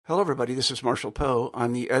Hello, everybody. This is Marshall Poe.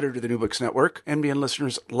 I'm the editor of the New Books Network. NBN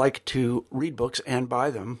listeners like to read books and buy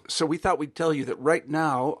them. So we thought we'd tell you that right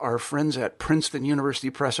now, our friends at Princeton University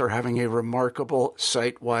Press are having a remarkable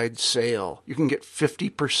site-wide sale. You can get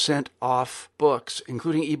 50% off books,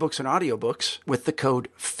 including ebooks and audiobooks, with the code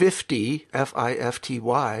 50,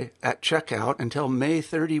 F-I-F-T-Y, at checkout until May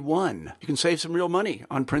 31. You can save some real money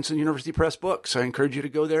on Princeton University Press books. I encourage you to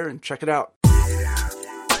go there and check it out.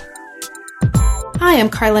 Hi,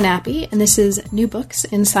 I'm Carla Nappi, and this is New Books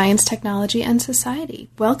in Science, Technology, and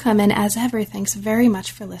Society. Welcome, and as ever, thanks very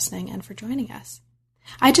much for listening and for joining us.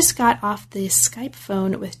 I just got off the Skype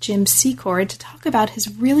phone with Jim Secord to talk about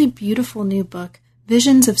his really beautiful new book,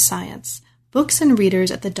 Visions of Science, Books and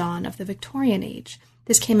Readers at the Dawn of the Victorian Age.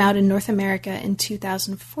 This came out in North America in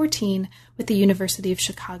 2014 with the University of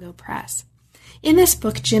Chicago Press. In this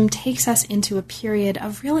book, Jim takes us into a period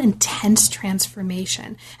of real intense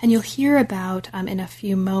transformation, and you'll hear about in a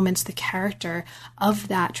few moments the character of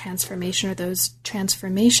that transformation or those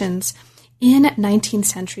transformations in 19th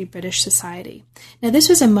century British society. Now, this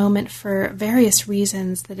was a moment for various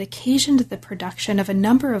reasons that occasioned the production of a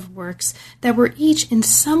number of works that were each in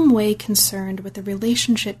some way concerned with the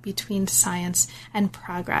relationship between science and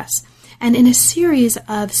progress. And in a series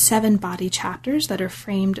of 7 body chapters that are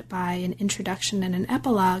framed by an introduction and an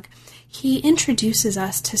epilogue, he introduces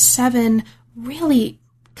us to 7 really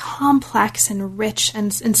complex and rich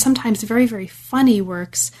and sometimes very, very funny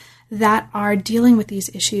works that are dealing with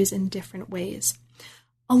these issues in different ways.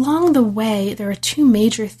 Along the way, there are 2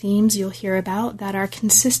 major themes you'll hear about that are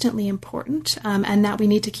consistently important and that we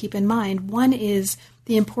need to keep in mind. One is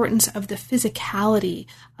the importance of the physicality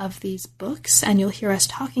of these books, and you'll hear us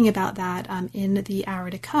talking about that in the hour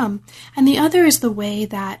to come. And the other is the way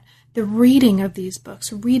that the reading of these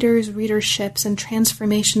books, readers, readerships, and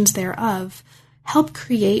transformations thereof help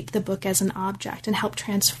create the book as an object and help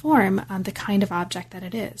transform the kind of object that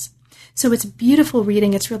it is. So it's beautiful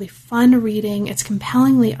reading, it's really fun reading, it's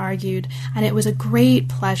compellingly argued, and it was a great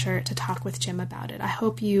pleasure to talk with Jim about it. I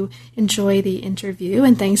hope you enjoy the interview,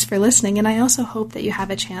 and thanks for listening, and I also hope that you have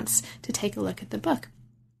a chance to take a look at the book.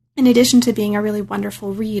 In addition to being a really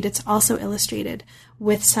wonderful read, it's also illustrated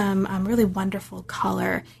with some really wonderful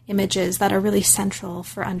color images that are really central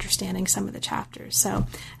for understanding some of the chapters. So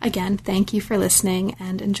again, thank you for listening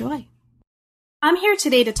and enjoy. I'm here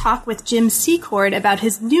today to talk with Jim Secord about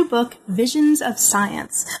his new book, Visions of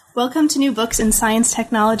Science. Welcome to New Books in Science,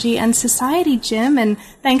 Technology, and Society, Jim, and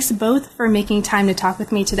thanks both for making time to talk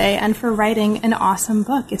with me today and for writing an awesome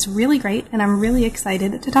book. It's really great, and I'm really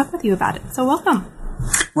excited to talk with you about it. So welcome.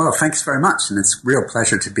 Well, thanks very much, and it's a real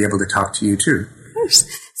pleasure to be able to talk to you too. Of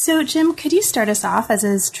course. So, Jim, could you start us off, as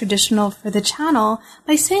is traditional for the channel,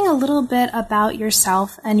 by saying a little bit about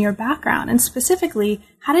yourself and your background, and specifically,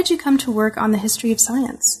 how did you come to work on the history of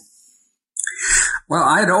science? Well,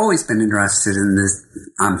 I had always been interested in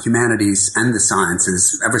the humanities and the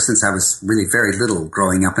sciences ever since I was really very little,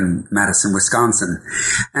 growing up in Madison, Wisconsin.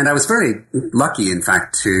 And I was very lucky, in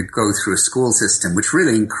fact, to go through a school system which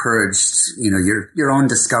really encouraged, your own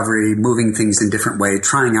discovery, moving things in different ways,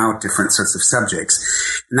 trying out different sorts of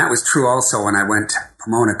subjects. And that was true also when I went to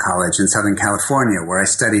Pomona College in Southern California, where I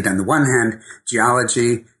studied on the one hand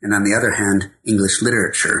geology and on the other hand English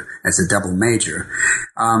literature as a double major.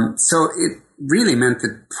 So it really meant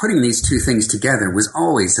that putting these 2 things together was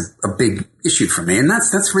always a big issue for me. And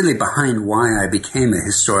that's really behind why I became a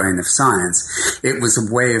historian of science. It was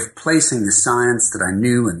a way of placing the science that I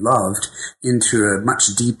knew and loved into a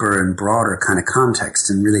much deeper and broader kind of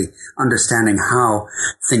context and really understanding how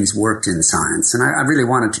things worked in science. And I really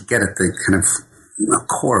wanted to get at the kind of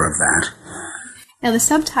core of that. Now, the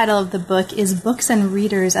subtitle of the book is Books and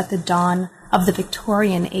Readers at the Dawn of the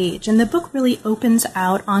Victorian Age, and the book really opens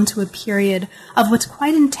out onto a period of what's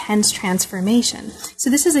quite intense transformation.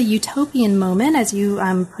 So this is a utopian moment, as you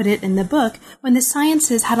put it in the book, when the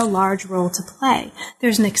sciences had a large role to play.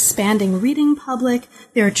 There's an expanding reading public,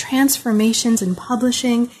 there are transformations in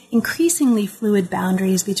publishing, increasingly fluid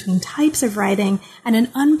boundaries between types of writing, and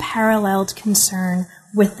an unparalleled concern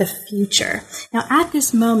with the future. Now, at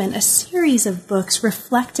this moment, a series of books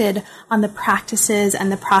reflected on the practices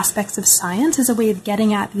and the prospects of science as a way of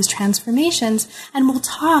getting at these transformations, and we'll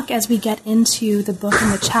talk as we get into the book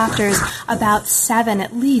and the chapters about 7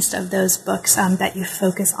 at least of those books that you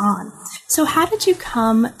focus on. So how did you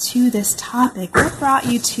come to this topic? What brought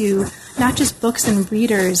you to not just books and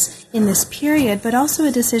readers in this period, but also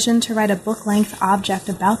a decision to write a book-length object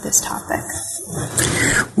about this topic?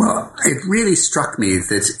 Well, it really struck me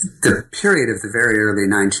that the period of the very early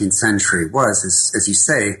 19th century was, as you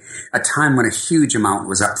say, a time when a huge amount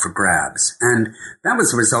was up for grabs. And that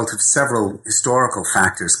was a result of several historical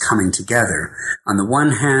factors coming together. On the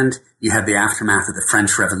one hand, you had the aftermath of the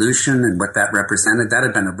French Revolution and what that represented. That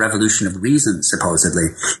had been a revolution of reason, supposedly,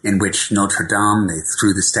 in which Notre Dame, they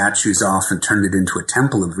threw the statues off and turned it into a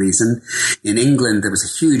temple of reason. In England, there was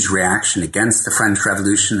a huge reaction against the French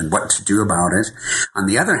Revolution and what to do about it. On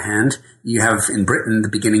the other hand, you have in Britain the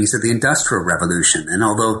beginnings of the Industrial Revolution. And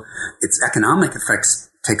although its economic effects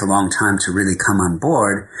take a long time to really come on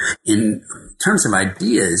board, in terms of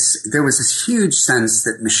ideas, there was this huge sense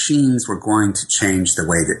that machines were going to change the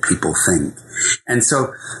way that people think. And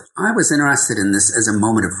so I was interested in this as a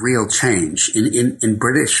moment of real change. In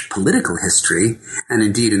British political history, and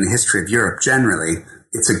indeed in the history of Europe generally,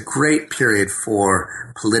 it's a great period for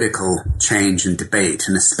political change and debate,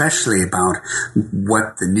 and especially about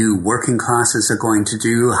what the new working classes are going to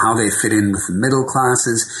do, how they fit in with the middle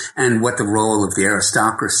classes, and what the role of the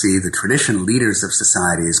aristocracy, the traditional leaders of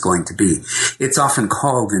society, is going to be. It's often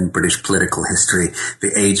called in British political history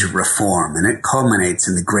the Age of Reform, and it culminates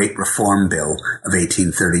in the Great Reform Bill of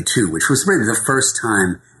 1832, which was really the first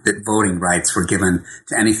time that voting rights were given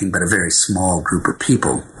to anything but a very small group of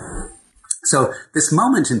people. So this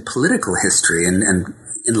moment in political history and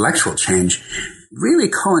intellectual change really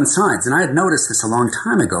coincides, and I had noticed this a long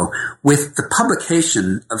time ago, with the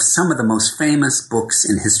publication of some of the most famous books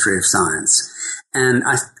in history of science. And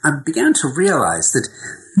I began to realize that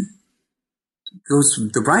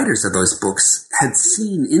the writers of those books had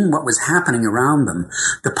seen in what was happening around them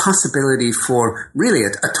the possibility for really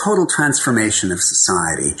a total transformation of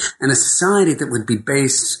society, and a society that would be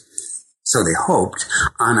based, so they hoped,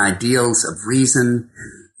 on ideals of reason,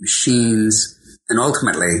 machines, and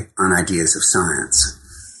ultimately on ideas of science.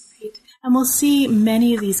 Right. And we'll see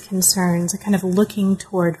many of these concerns kind of looking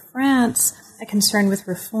toward France, a concern with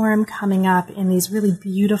reform coming up in these really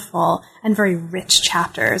beautiful and very rich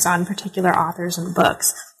chapters on particular authors and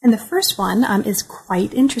books. And the first one is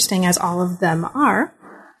quite interesting, as all of them are.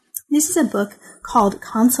 This is a book called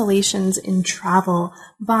Consolations in Travel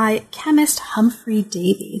by chemist Humphrey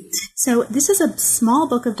Davy. So this is a small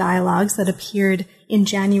book of dialogues that appeared in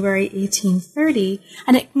January 1830,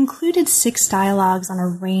 and it included 6 dialogues on a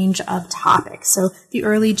range of topics. So the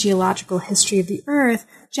early geological history of the Earth,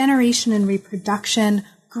 generation and reproduction,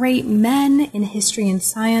 great men in history and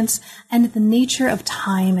science, and the nature of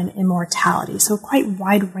time and immortality. So quite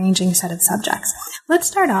wide-ranging set of subjects. Let's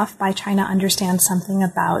start off by trying to understand something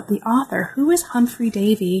about the author. Who is Humphrey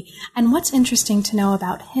Davy, and what's interesting to know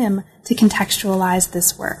about him to contextualize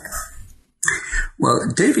this work? Well,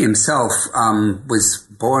 Davy himself was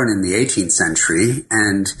born in the 18th century,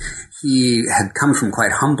 and he had come from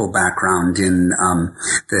quite humble background in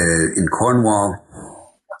Cornwall.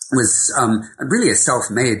 Was really a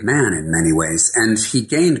self-made man in many ways, and he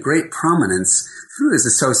gained great prominence through his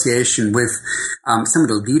association with some of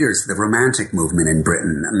the leaders of the Romantic movement in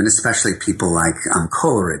Britain. I mean, especially people like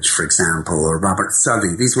Coleridge, for example, or Robert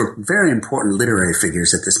Southey. These were very important literary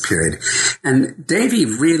figures at this period. And Davy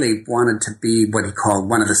really wanted to be what he called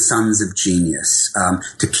one of the sons of genius,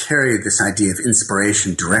 to carry this idea of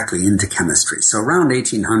inspiration directly into chemistry. So around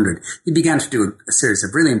 1800, he began to do a series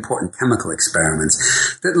of really important chemical experiments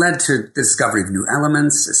that led to the discovery of new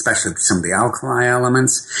elements, especially some of the alkali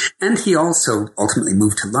elements. And he also ultimately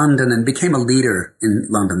moved to London and became a leader in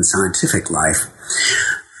London scientific life.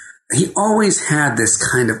 He always had this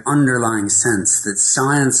kind of underlying sense that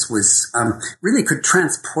science was really could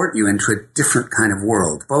transport you into a different kind of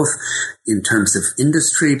world, both in terms of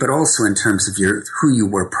industry, but also in terms of who you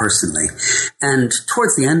were personally. And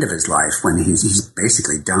towards the end of his life, when he's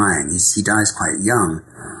basically dying, he dies quite young,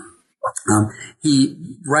 he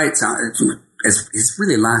writes as his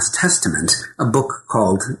really last testament, this book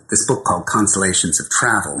called Consolations of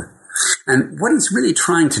Travel. And what he's really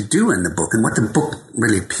trying to do in the book, and what the book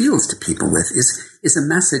really appeals to people with, is a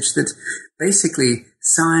message that basically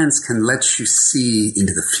science can let you see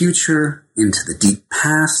into the future, into the deep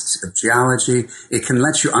past of geology. It can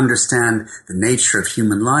let you understand the nature of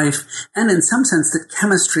human life, and in some sense that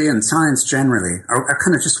chemistry and science generally are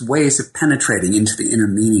kind of just ways of penetrating into the inner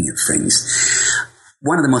meaning of things.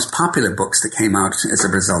 One of the most popular books that came out as a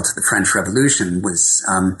result of the French Revolution was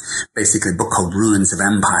basically a book called Ruins of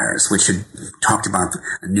Empires, which had talked about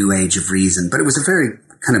a new age of reason. But it was a very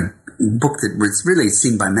kind of book that was really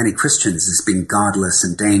seen by many Christians as being godless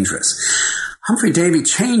and dangerous. Humphrey Davy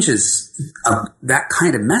changes that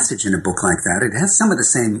kind of message in a book like that. It has some of the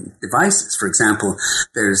same devices. For example,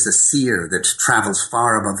 there's the seer that travels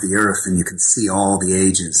far above the earth, and you can see all the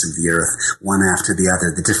ages of the earth, one after the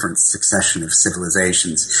other, the different succession of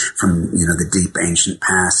civilizations from, the deep ancient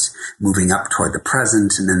past, moving up toward the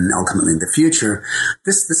present, and then ultimately the future.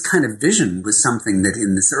 This kind of vision was something that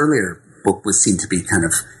in this earlier book was seen to be kind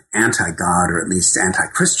of anti-God, or at least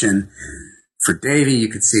anti-Christian. For Davy, you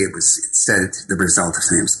could see it said the result of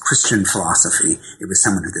something. It was Christian philosophy. It was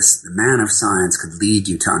someone who the man of science could lead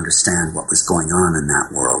you to understand what was going on in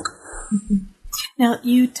that world. Mm-hmm. Now,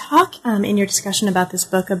 you talk in your discussion about this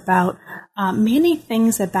book about many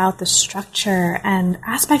things about the structure and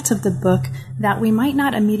aspects of the book that we might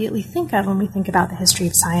not immediately think of when we think about the history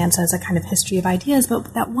of science as a kind of history of ideas,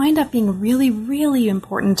 but that wind up being really, really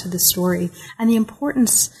important to the story. And the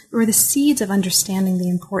importance, or the seeds of understanding the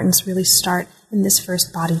importance, really start in this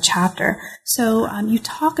first body chapter. So you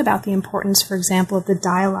talk about the importance, for example, of the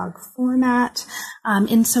dialogue format,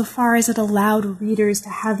 insofar as it allowed readers to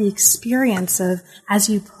have the experience of, as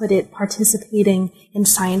you put it, participating in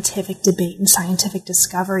scientific debate and scientific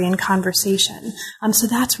discovery and conversation. So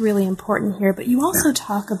that's really important here. But you also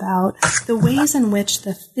talk about the ways in which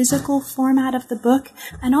the physical format of the book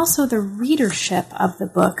and also the readership of the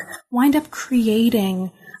book wind up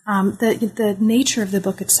creating the nature of the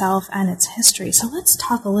book itself and its history. So let's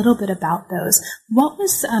talk a little bit about those. What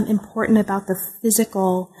was important about the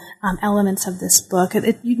physical elements of this book?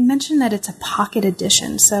 You mentioned that it's a pocket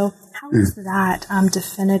edition. So how is that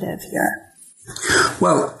definitive here?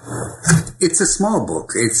 Well, it's a small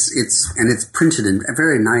book. It's printed in a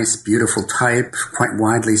very nice, beautiful type, quite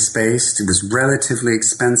widely spaced. It was relatively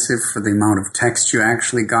expensive for the amount of text you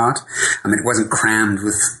actually got. I mean, it wasn't crammed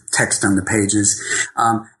with text on the pages.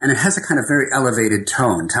 And it has a kind of very elevated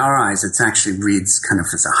tone. To our eyes, it actually reads kind of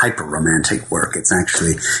as a hyper-romantic work. It's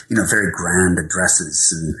actually, very grand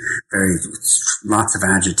addresses and lots of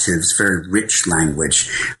adjectives, very rich language.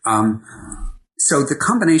 So the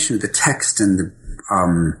combination of the text and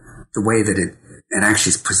the way that it actually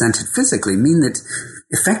is presented physically mean that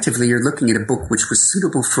effectively you're looking at a book which was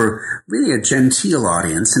suitable for really a genteel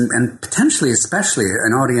audience and potentially especially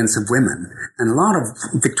an audience of women. And a lot of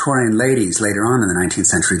Victorian ladies later on in the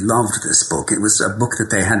 19th century loved this book. It was a book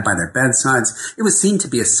that they had by their bedsides. It was seen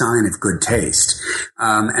to be a sign of good taste.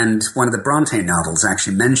 And one of the Bronte novels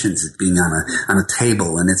actually mentions it being on a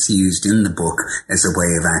table, and it's used in the book as a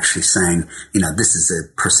way of actually saying, this is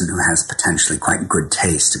a person who has potentially quite good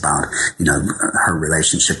taste about, her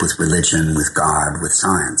relationship with religion, with God, with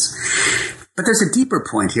science. But there's a deeper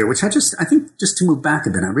point here, which I think just to move back a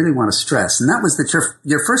bit, I really want to stress. And that was that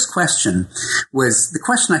your first question was the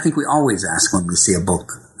question I think we always ask when we see a book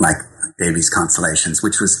like Davy's Consolations,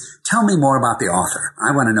 which was, tell me more about the author.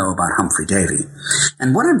 I want to know about Humphrey Davy.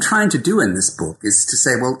 And what I'm trying to do in this book is to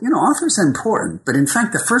say, well, authors are important, but in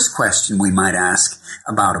fact, the first question we might ask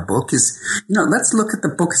about a book is, let's look at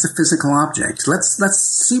the book as a physical object. Let's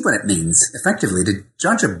see what it means effectively to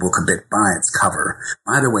judge a book a bit by its cover,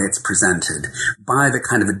 by the way it's presented, by the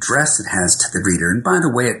kind of address it has to the reader, and by the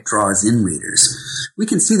way it draws in readers. We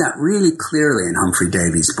can see that really clearly in Humphrey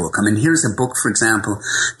Davy's book. I mean, here's a book, for example,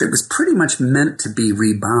 that was pretty much meant to be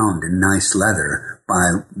rebound in nice leather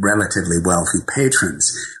by relatively wealthy patrons.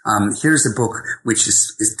 Here's a book which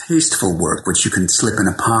is tasteful work, which you can slip in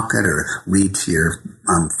a pocket or read to your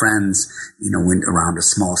friends, around a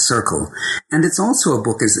small circle. And it's also a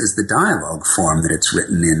book, as the dialogue form that it's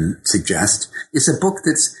written in suggests, is a book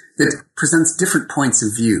that presents different points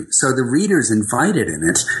of view. So the reader's invited in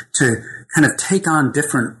it to kind of take on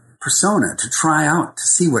different persona, to try out, to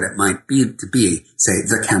see what it might be to be, say,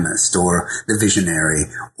 the chemist or the visionary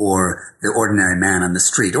or the ordinary man on the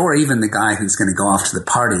street, or even the guy who's going to go off to the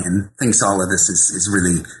party and thinks all of this is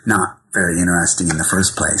really not very interesting in the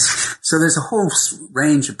first place. So there's a whole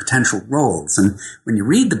range of potential roles. And when you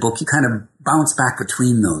read the book, you kind of bounce back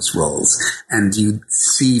between those roles and you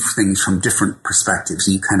see things from different perspectives.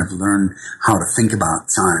 You kind of learn how to think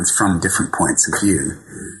about science from different points of view.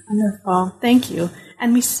 Wonderful. Thank you.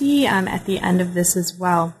 And we see at the end of this as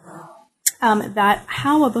well that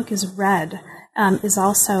how a book is read is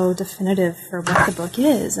also definitive for what the book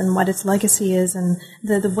is and what its legacy is and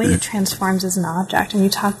the way it transforms as an object. And you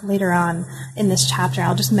talk later on in this chapter,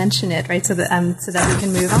 I'll just mention it, right, so that we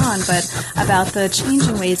can move on, but about the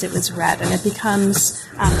changing ways it was read. And it becomes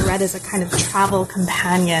read as a kind of travel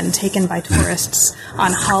companion taken by tourists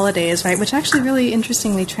on holidays, right, which actually really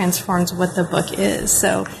interestingly transforms what the book is.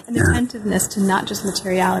 So an attentiveness to not just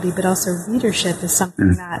materiality, but also readership is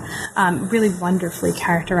something that really wonderfully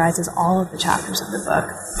characterizes all of the chapters of the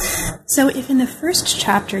book. So if in the first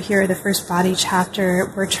chapter here, the first body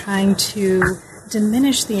chapter, we're trying to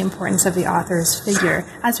diminish the importance of the author's figure,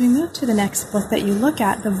 as we move to the next book that you look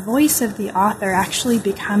at, the voice of the author actually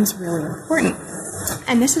becomes really important.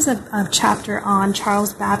 And this is a chapter on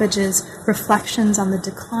Charles Babbage's reflections on the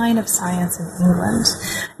decline of science in England.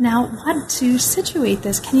 Now, to situate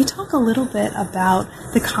this, can you talk a little bit about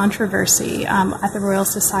the controversy at the Royal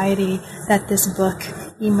Society that this book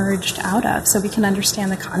emerged out of, so we can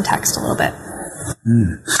understand the context a little bit?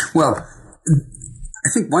 Well, I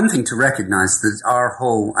think one thing to recognize that our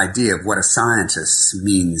whole idea of what a scientist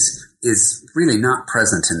means is really not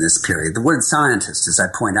present in this period. The word scientist, as I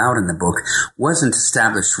point out in the book, wasn't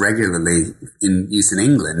established regularly in use in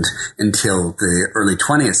England until the early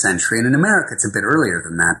 20th century. And in America, it's a bit earlier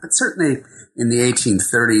than that. But certainly in the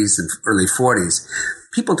 1830s and early 40s,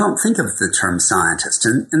 people don't think of the term scientist.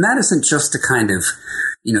 And that isn't just a kind of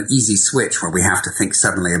easy switch where we have to think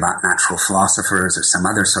suddenly about natural philosophers or some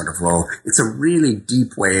other sort of role. It's a really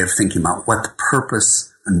deep way of thinking about what the purpose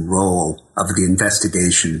and role of the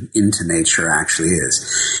investigation into nature actually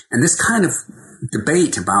is. And this kind of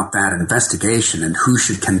debate about that investigation and who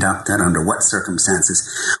should conduct that under what circumstances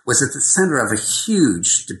was at the center of a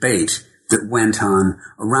huge debate that went on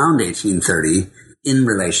around 1830 in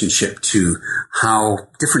relationship to how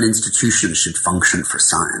different institutions should function for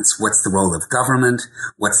science. What's the role of government?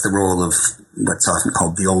 What's the role of what's often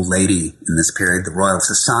called the old lady in this period, the Royal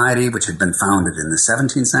Society, which had been founded in the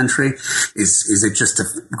 17th century? Is it just a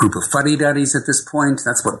group of fuddy-duddies at this point?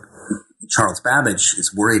 That's what Charles Babbage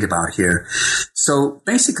is worried about here. So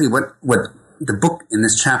basically what the book in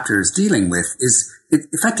this chapter is dealing with is,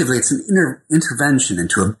 effectively, it's an intervention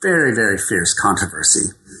into a very, very fierce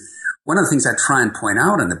controversy. One of the things I try and point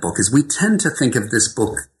out in the book is we tend to think of this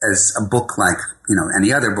book as a book like,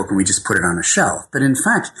 any other book, and we just put it on a shelf. But in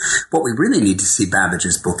fact, what we really need to see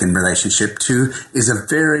Babbage's book in relationship to is a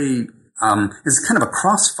very is kind of a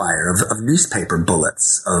crossfire of newspaper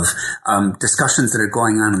bullets, of discussions that are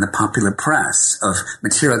going on in the popular press, of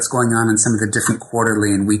material that's going on in some of the different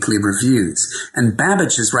quarterly and weekly reviews. And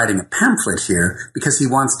Babbage is writing a pamphlet here because he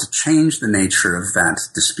wants to change the nature of that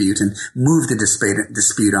dispute and move the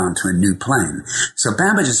dispute onto a new plane. So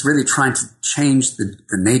Babbage is really trying to change the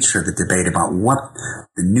nature of the debate about what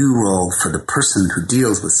the new role for the person who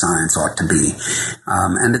deals with science ought to be.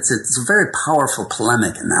 And it's a very powerful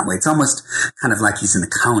polemic in that way. It's almost kind of like he's an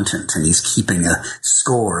accountant and he's keeping a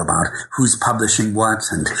score about who's publishing what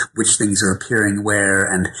and which things are appearing where,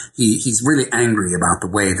 and he's really angry about the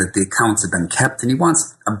way that the accounts have been kept, and he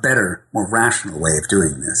wants a better, more rational way of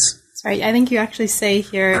doing this. That's right. I think you actually say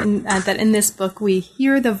here that in this book we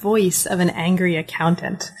hear the voice of an angry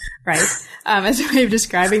accountant, right? As a way of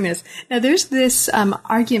describing this. Now there's this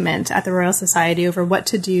argument at the Royal Society over what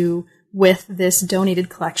to do with this donated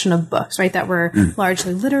collection of books, right, that were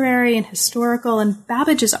largely literary and historical. And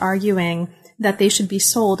Babbage is arguing that they should be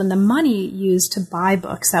sold and the money used to buy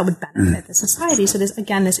books that would benefit the society. So there's,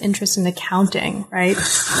 again, this interest in accounting, right?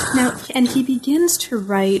 Now, and he begins to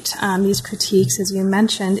write these critiques, as you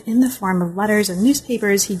mentioned, in the form of letters and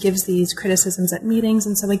newspapers. He gives these criticisms at meetings.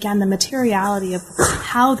 And so, again, the materiality of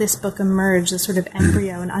how this book emerged, the sort of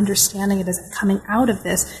embryo and understanding it as coming out of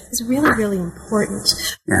this, is really, really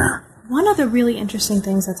important. Yeah. One of the really interesting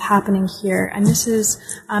things that's happening here, and this is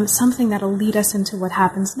something that'll lead us into what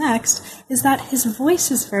happens next, is that his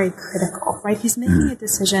voice is very critical, right? He's making a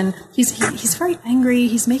decision. He's very angry.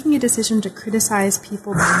 He's making a decision to criticize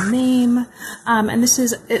people by name, and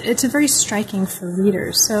it's a very striking for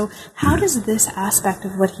readers. So, how does this aspect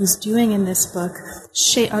of what he's doing in this book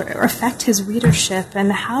shape or affect his readership,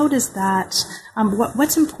 and how does that?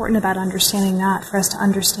 What's important about understanding that for us to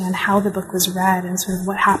understand how the book was read and sort of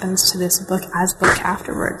what happens to this book as book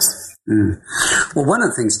afterwards? Well, one of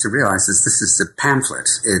the things to realize is this is a pamphlet.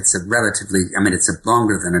 It's it's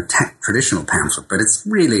longer than a traditional pamphlet, but it's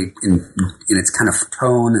really, in its kind of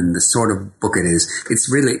tone and the sort of book it is,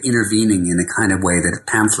 it's really intervening in a kind of way that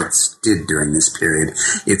pamphlets did during this period.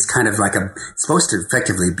 It's kind of like it's supposed to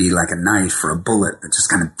effectively be like a knife or a bullet that just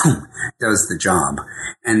kind of, boom, does the job.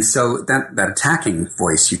 And so that attacking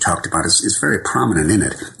voice you talked about is very prominent in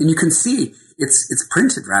it. And you can see it's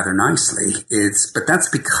printed rather nicely. But that's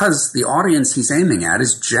because the audience he's aiming at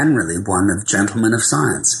is generally one of gentlemen of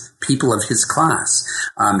science, people of his class.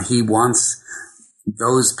 He wants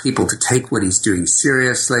those people to take what he's doing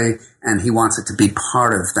seriously, and he wants it to be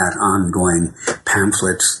part of that ongoing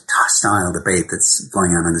pamphlet style debate that's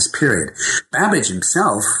going on in this period. Babbage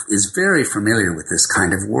himself is very familiar with this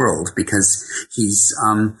kind of world because he's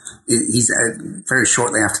very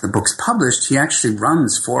shortly after the book's published, he actually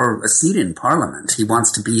runs for a seat in Parliament. He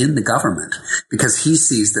wants to be in the government because he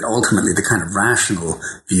sees that ultimately the kind of rational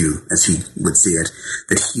view, as he would see it,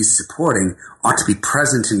 that he's supporting ought to be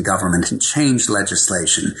present in government and change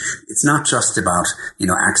legislation. It's not just about,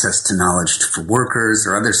 access to knowledge for workers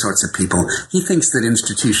or other sorts of people. He thinks that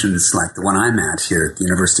institutions like the one I'm at here at the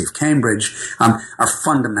University of Cambridge are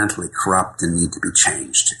fundamentally corrupt and need to be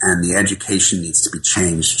changed. And the education needs to be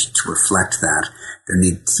changed to reflect that. There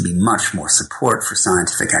needs to be much more support for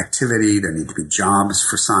scientific activity. There need to be jobs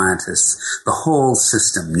for scientists. The whole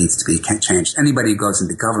system needs to be changed. Anybody who goes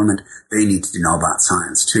into government, they need to know about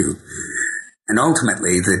science too. And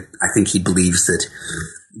ultimately, I think he believes that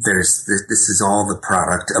this is all the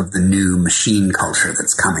product of the new machine culture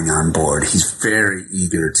that's coming on board. He's very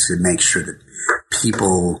eager to make sure that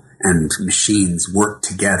people and machines work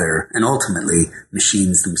together, and ultimately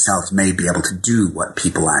machines themselves may be able to do what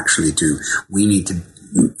people actually do. We need to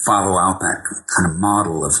follow out that kind of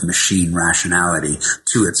model of machine rationality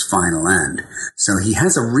to its final end. So he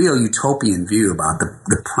has a real utopian view about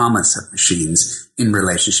the promise of machines in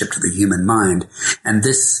relationship to the human mind. And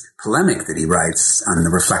this polemic that he writes on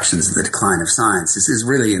the reflections of the decline of science is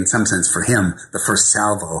really, in some sense, for him, the first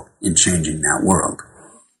salvo in changing that world.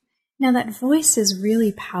 Now, that voice is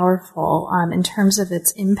really powerful in terms of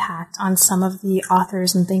its impact on some of the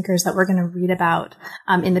authors and thinkers that we're going to read about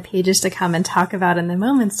in the pages to come and talk about in the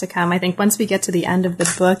moments to come. I think once we get to the end of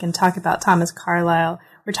the book and talk about Thomas Carlyle,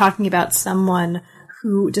 we're talking about someone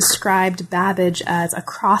who described Babbage as a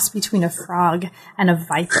cross between a frog and a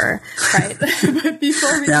viper, right? But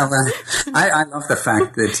before we... Yeah, well, I love the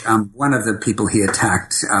fact that one of the people he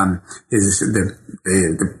attacked is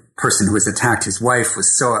the person who was attacked, his wife,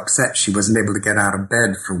 was so upset she wasn't able to get out of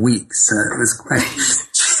bed for weeks. It was quite...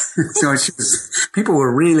 So people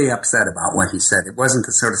were really upset about what he said. It wasn't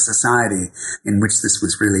the sort of society in which this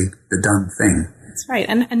was really the done thing. That's right.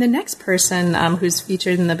 And the next person who's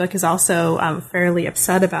featured in the book is also fairly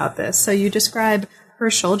upset about this. So you describe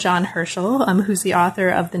Herschel, John Herschel, who's the author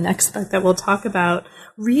of the next book that we'll talk about,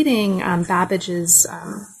 reading Babbage's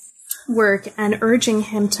work and urging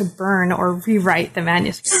him to burn or rewrite the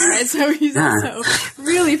manuscript, right? So he's also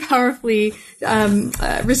really powerfully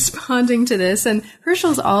responding to this. And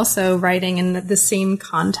Herschel's also writing in the same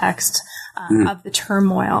context of the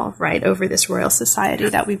turmoil, right, over this Royal Society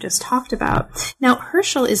that we've just talked about. Now,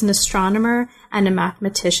 Herschel is an astronomer and a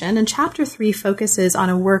mathematician, and Chapter 3 focuses on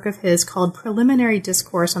a work of his called Preliminary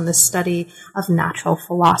Discourse on the Study of Natural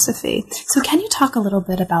Philosophy. So can you talk a little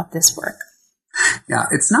bit about this work? Yeah,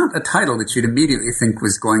 it's not a title that you'd immediately think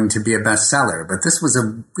was going to be a bestseller, but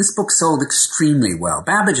this book sold extremely well.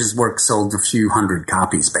 Babbage's work sold a few hundred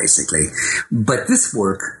copies, basically, but this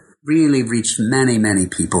work really reached many, many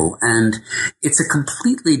people, and it's a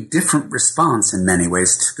completely different response in many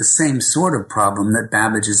ways to the same sort of problem that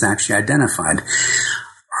Babbage has actually identified.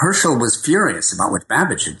 Herschel was furious about what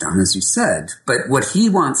Babbage had done, as you said, but what he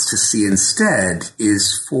wants to see instead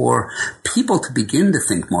is for people to begin to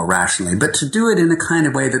think more rationally, but to do it in a kind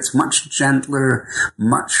of way that's much gentler,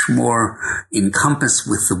 much more encompassed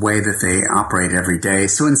with the way that they operate every day.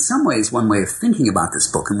 So in some ways, one way of thinking about this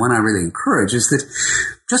book, and one I really encourage, is that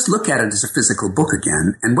just look at it as a physical book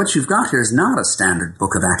again, and what you've got here is not a standard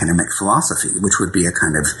book of academic philosophy, which would be a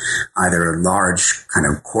kind of either a large kind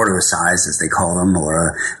of quarto size, as they call them,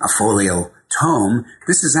 or a folio tome.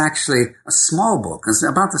 This is actually a small book. It's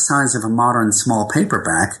about the size of a modern small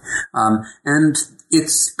paperback, and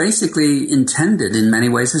it's basically intended in many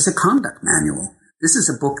ways as a conduct manual. This is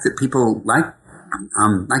a book that people like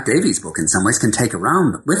Davy's book in some ways, can take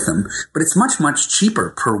around with them, but it's much, much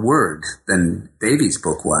cheaper per word than Davy's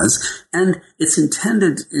book was. And it's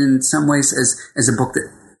intended in some ways as a book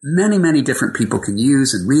that many, many different people can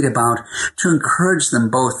use and read about to encourage them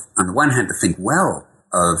both, on the one hand, to think well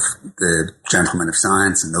of the gentlemen of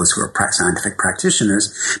science and those who are scientific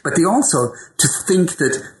practitioners, but they also to think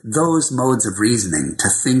that those modes of reasoning, to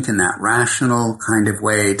think in that rational kind of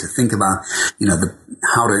way, to think about,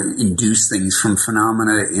 how to induce things from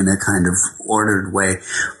phenomena in a kind of ordered way,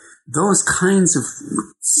 those kinds of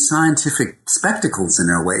scientific spectacles in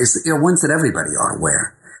their ways are ones that everybody ought to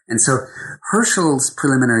wear. And so Herschel's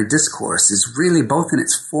Preliminary Discourse is really, both in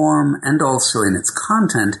its form and also in its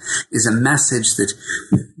content, is a message that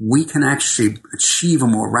we can actually achieve a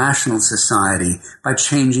more rational society by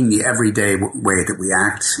changing the everyday way that we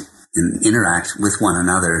act and interact with one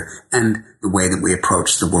another and the way that we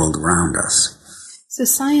approach the world around us. So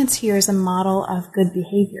science here is a model of good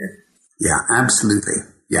behavior. Yeah, absolutely.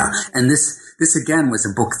 Yeah. And this again was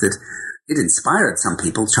a book that it inspired some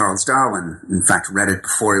people. Charles Darwin, in fact, read it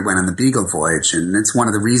before he went on the Beagle voyage. And it's one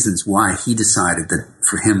of the reasons why he decided that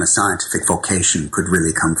for him, a scientific vocation could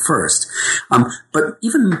really come first. But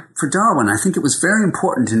even for Darwin, I think it was very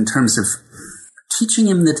important in terms of teaching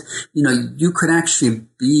him that, you could actually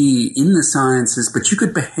be in the sciences, but you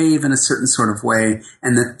could behave in a certain sort of way,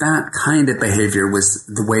 and that kind of behavior was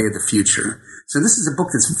the way of the future. So this is a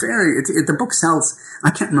book that's the book sells,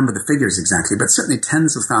 I can't remember the figures exactly, but certainly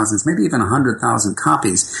tens of thousands, maybe even 100,000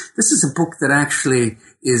 copies. This is a book that actually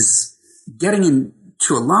is getting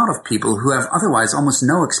into a lot of people who have otherwise almost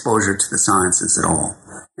no exposure to the sciences at all.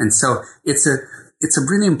 And so it's a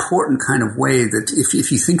really important kind of way that if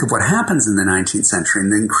you think of what happens in the 19th century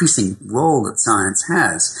and the increasing role that science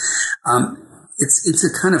has, it's a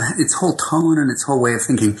kind of, its whole tone and its whole way of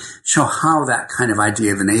thinking show how that kind of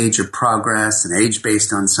idea of an age of progress, an age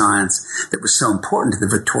based on science that was so important to the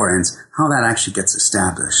Victorians, how that actually gets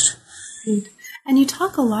established. And you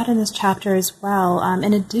talk a lot in this chapter as well,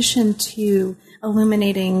 in addition to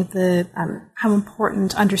illuminating how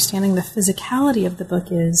important understanding the physicality of the book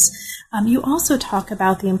is. You also talk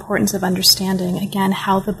about the importance of understanding, again,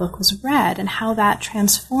 how the book was read and how that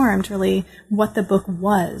transformed really what the book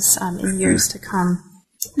was in years to come.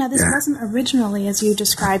 Now, this wasn't originally, as you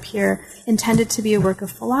describe here, intended to be a work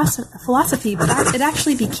of philosophy, but it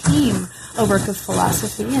actually became a work of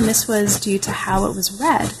philosophy, and this was due to how it was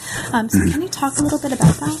read. So can you talk a little bit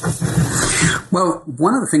about that? Well,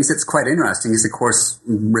 one of the things that's quite interesting is, of course,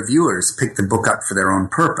 reviewers pick the book up for their own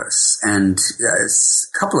purpose, and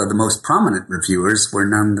a couple of the most prominent reviewers were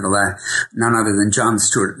none other than John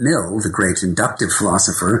Stuart Mill, the great inductive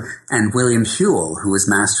philosopher, and William Whewell, who was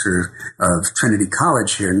master of Trinity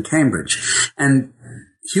College here in Cambridge. And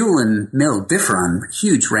Whewell and Mill differ on a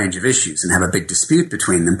huge range of issues and have a big dispute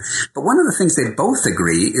between them. But one of the things they both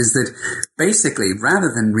agree is that basically,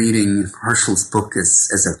 rather than reading Herschel's book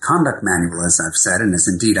as a conduct manual, as I've said, and as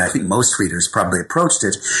indeed I think most readers probably approached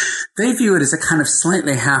it, they view it as a kind of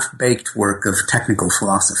slightly half-baked work of technical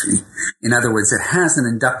philosophy. In other words, it has an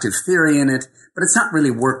inductive theory in it, but it's not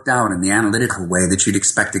really worked out in the analytical way that you'd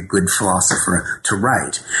expect a good philosopher to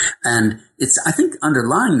write. And I think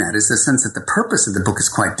underlying that is the sense that the purpose of the book is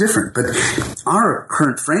quite different. But our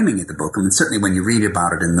current framing of the book, I mean, certainly when you read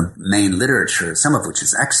about it in the main literature, some of which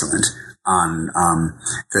is excellent, on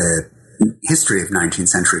the history of 19th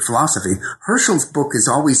century philosophy, Herschel's book is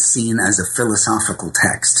always seen as a philosophical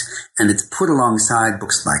text. And it's put alongside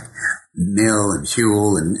books like Mill and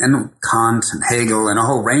Whewell and Kant and Hegel and a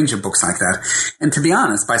whole range of books like that. And to be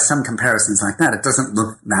honest, by some comparisons like that, it doesn't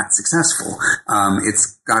look that successful.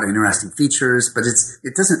 It's got interesting features, but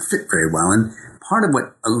it doesn't fit very well. And part of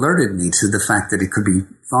what alerted me to the fact that it could be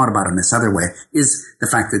thought about in this other way is the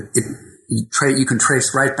fact that you can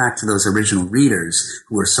trace right back to those original readers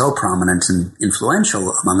who were so prominent and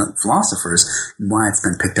influential among philosophers, and why it's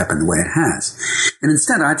been picked up in the way it has. And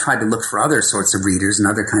instead, I tried to look for other sorts of readers and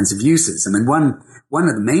other kinds of uses. I mean, one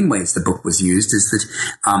of the main ways the book was used is that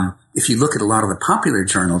if you look at a lot of the popular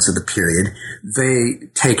journals of the period, they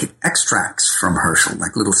take extracts from Herschel,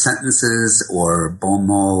 like little sentences or bon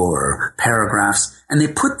mots or paragraphs, and they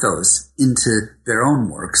put those into their own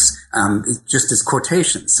works, just as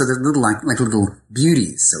quotations. So they're little like little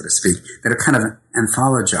beauties, so to speak, that are kind of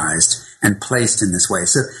anthologized and placed in this way.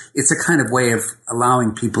 So it's a kind of way of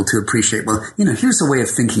allowing people to appreciate, well, here's a way of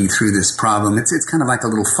thinking through this problem. It's kind of like a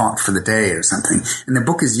little thought for the day or something. And the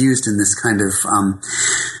book is used in this kind of,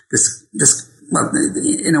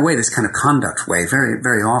 in a way, this kind of conduct way very,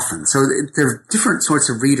 very often. So there are different sorts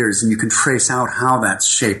of readers, and you can trace out how that's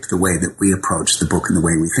shaped the way that we approach the book and the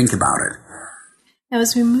way we think about it. Now,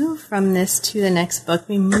 as we move from this to the next book,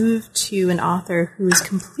 we move to an author who is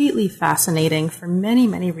completely fascinating for many,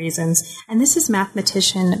 many reasons, and this is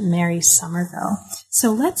mathematician Mary Somerville.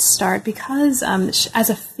 So let's start, because as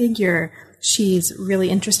a figure, she's really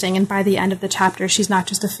interesting, and by the end of the chapter, she's not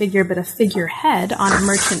just a figure, but a figurehead on a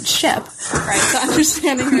merchant ship, right? So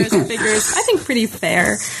understanding her as a figure is, I think, pretty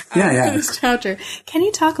fair in this chapter. Can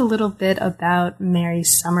you talk a little bit about Mary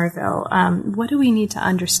Somerville? What do we need to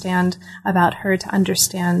understand about her to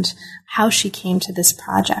understand how she came to this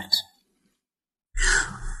project?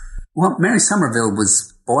 Well, Mary Somerville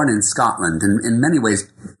was born in Scotland. In many ways,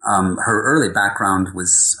 her early background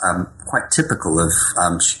was quite typical of,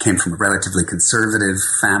 she came from a relatively conservative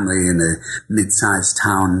family in a mid-sized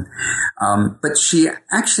town. But she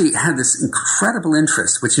actually had this incredible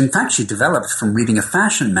interest, which in fact she developed from reading a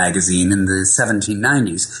fashion magazine in the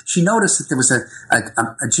 1790s. She noticed that there was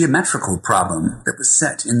a geometrical problem that was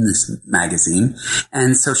set in this magazine.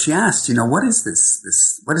 And so she asked, what is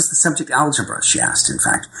this? What is the subject? Algebra, she asked, in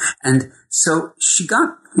fact. And so she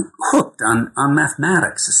got hooked on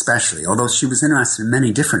mathematics, especially, although she was interested in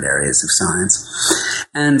many different areas of science.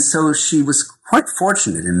 And so she was quite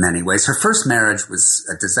fortunate in many ways. Her first marriage was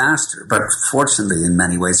a disaster, but fortunately in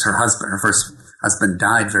many ways, her first husband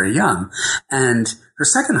died very young. And her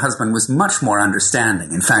second husband was much more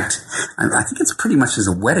understanding. In fact, I think it's pretty much as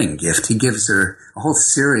a wedding gift. He gives her a whole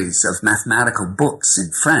series of mathematical books in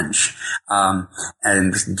French,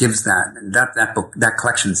 and gives that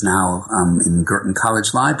collection's now in Girton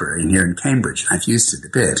College Library here in Cambridge. I've used it a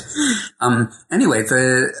bit. Anyway,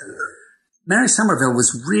 Mary Somerville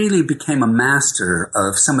became a master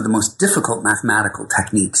of some of the most difficult mathematical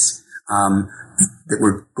techniques that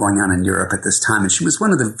were going on in Europe at this time. And she was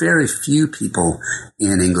one of the very few people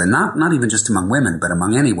in England, not even just among women, but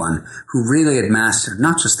among anyone, who really had mastered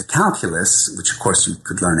not just the calculus, which of course you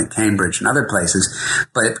could learn at Cambridge and other places,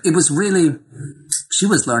 but it was really, she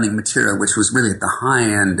was learning material which was really at the high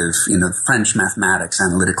end of, French mathematics,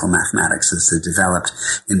 analytical mathematics as they developed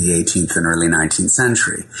in the 18th and early 19th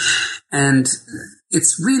century. And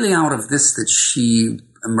it's really out of this that she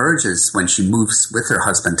emerges when she moves with her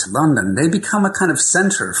husband to London. They become a kind of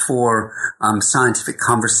center for scientific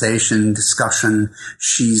conversation, discussion.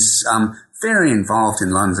 She's very involved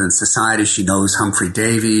in London society. She knows Humphrey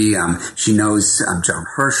Davy. She knows John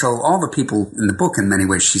Herschel. All the people in the book, in many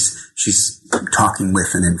ways, she's talking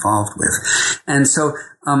with and involved with. And so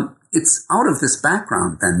it's out of this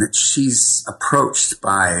background, then, that she's approached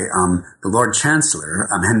by the Lord Chancellor,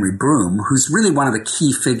 Henry Brougham, who's really one of the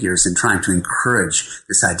key figures in trying to encourage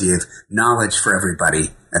this idea of knowledge for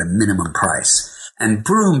everybody at a minimum price. And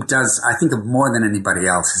Brougham does, I think, of more than anybody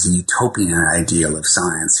else, as a utopian ideal of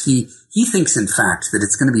science. He thinks, in fact, that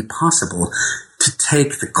it's going to be possible to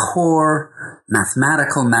take the core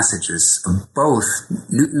mathematical messages of both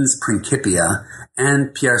Newton's Principia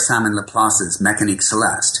and Pierre-Simon Laplace's Mécanique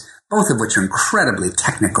Céleste, both of which are incredibly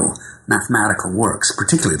technical mathematical works.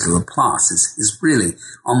 Particularly the Laplace is really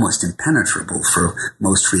almost impenetrable for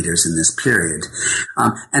most readers in this period.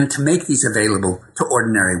 And to make these available to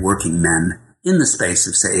ordinary working men in the space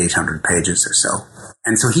of, say, 800 pages or so.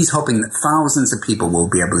 And so he's hoping that thousands of people will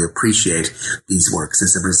be able to appreciate these works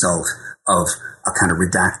as a result of a kind of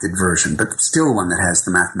redacted version, but still one that has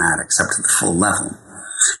the mathematics up to the full level.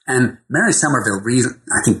 And Mary Somerville,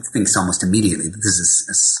 I think, thinks almost immediately that this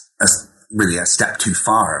is really a step too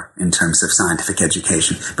far in terms of scientific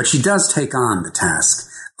education. But she does take on the task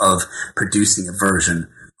of producing a version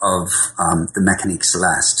of the Mécanique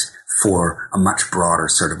Céleste for a much broader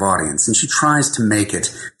sort of audience. And she tries to make it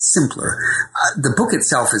simpler. The book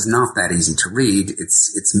itself is not that easy to read.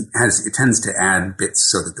 It tends to add bits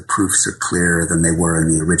so that the proofs are clearer than they were in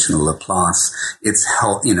the original Laplace. It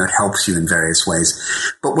helps you in various ways.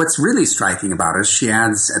 But what's really striking about it is she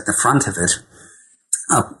adds at the front of it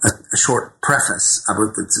a short preface.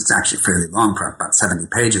 It's actually fairly long, about 70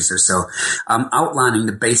 pages or so, outlining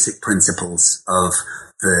the basic principles of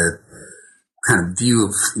the kind of view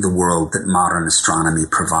of the world that modern astronomy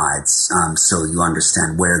provides. So you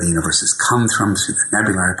understand where the universe has come from through the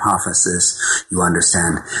nebular hypothesis. You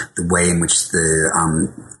understand the way in which the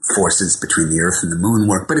forces between the Earth and the Moon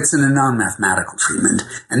work, but it's in a non-mathematical treatment.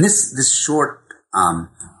 And this short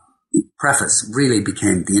preface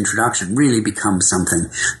the introduction really becomes something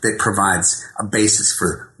that provides a basis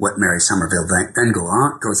for what Mary Somerville then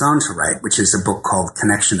goes on to write, which is a book called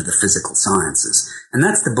Connection of the Physical Sciences. And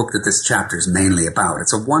that's the book that this chapter is mainly about.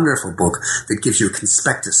 It's a wonderful book that gives you a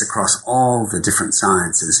conspectus across all the different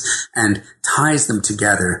sciences and ties them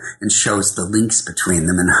together and shows the links between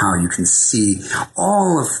them and how you can see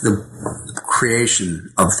all of the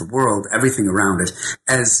creation of the world, everything around it,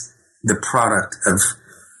 as the product of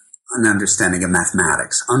an understanding of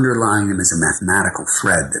mathematics, underlying them as a mathematical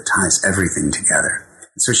thread that ties everything together.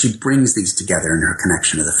 So she brings these together in her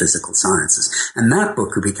Connection of the Physical Sciences. And that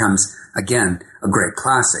book becomes, again, a great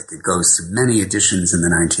classic. It goes through many editions in the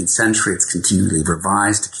 19th century. It's continually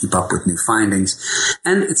revised to keep up with new findings.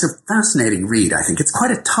 And it's a fascinating read, I think. It's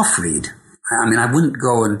quite a tough read. I mean, I wouldn't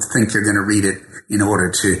go and think you're going to read it in order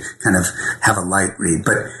to kind of have a light read.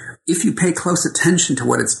 But if you pay close attention to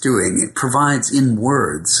what it's doing, it provides in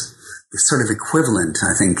words the sort of equivalent,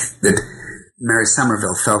 I think, that Mary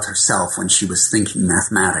Somerville felt herself when she was thinking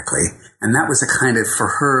mathematically. And that was a kind of, for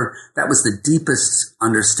her, that was the deepest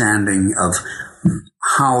understanding of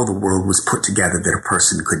how the world was put together that a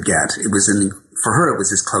person could get. For her, it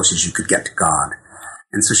was as close as you could get to God.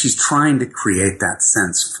 And so she's trying to create that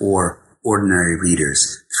sense for ordinary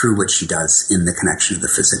readers through what she does in the connection of the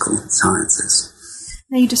physical sciences.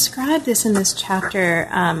 Now, you describe this in this chapter,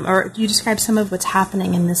 or you describe some of what's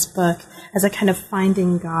happening in this book as a kind of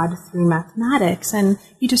finding God through mathematics. And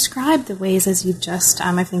you describe the ways, as you've just,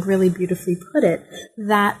 I think, really beautifully put it,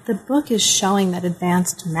 that the book is showing that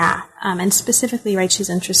advanced math, and specifically, right, she's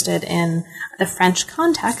interested in the French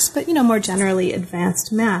context, but, more generally,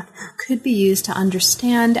 advanced math could be used to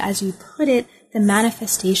understand, as you put it, the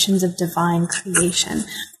manifestations of divine creation.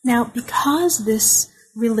 Now, because this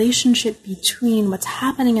relationship between what's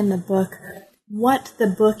happening in the book, what the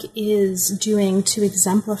book is doing to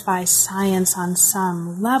exemplify science on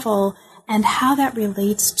some level, and how that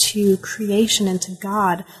relates to creation and to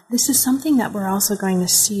God, this is something that we're also going to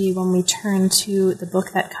see when we turn to the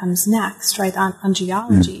book that comes next, right, on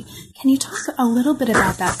geology. Can you talk a little bit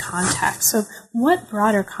about that context? So what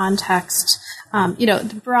broader context,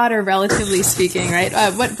 broader relatively speaking, right?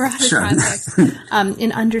 What broader context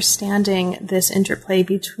in understanding this interplay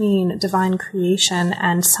between divine creation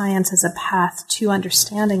and science as a path to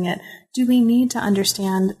understanding it, do we need to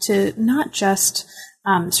understand to not just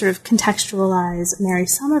sort of contextualize Mary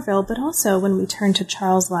Somerville, but also when we turn to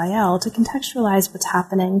Charles Lyell to contextualize what's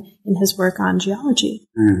happening in his work on geology?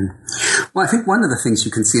 Mm-hmm. Well, I think one of the things you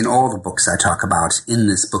can see in all the books I talk about in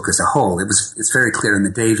this book as a whole, it's very clear in the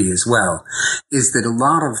Davy as well, is that a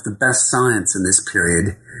lot of the best science in this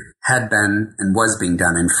period had been and was being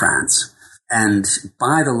done in France. And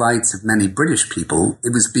by the lights of many British people,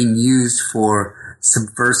 it was being used for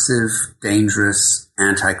subversive, dangerous,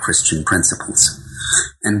 anti-Christian principles.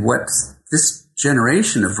 And what this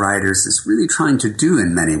generation of writers is really trying to do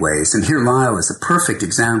in many ways, and here Lyell is a perfect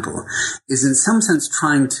example, is in some sense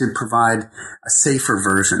trying to provide a safer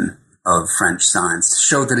version of French science, to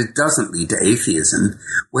show that it doesn't lead to atheism.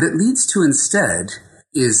 What it leads to instead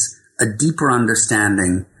is a deeper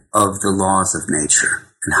understanding of the laws of nature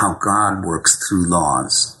and how God works through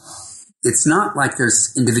laws. It's not like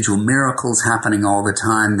there's individual miracles happening all the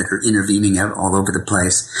time that are intervening all over the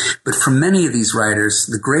place. But for many of these writers,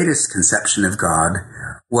 the greatest conception of God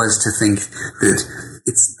was to think that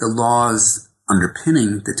it's the laws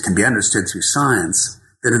underpinning that can be understood through science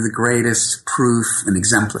that are the greatest proof and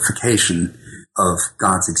exemplification of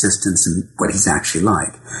God's existence and what he's actually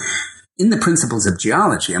like. In the Principles of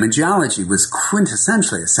Geology, geology was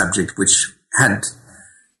quintessentially a subject which had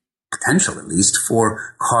potential, at least,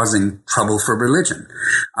 for causing trouble for religion.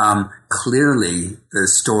 Clearly, the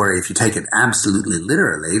story, if you take it absolutely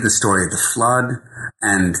literally, the story of the flood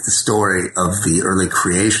and the story of the early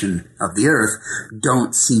creation of the earth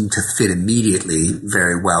don't seem to fit immediately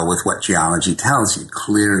very well with what geology tells you.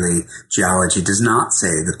 Clearly, geology does not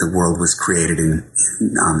say that the world was created in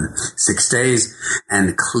 6 days,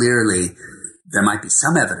 and clearly there might be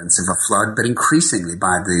some evidence of a flood, but increasingly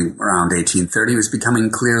by around 1830, it was becoming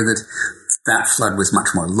clear that that flood was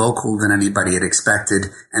much more local than anybody had expected,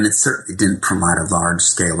 and it certainly didn't provide a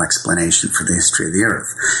large-scale explanation for the history of the earth.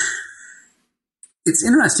 It's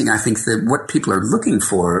interesting, I think, that what people are looking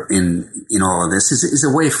for in all of this is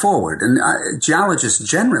a way forward. And geologists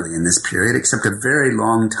generally in this period accept a very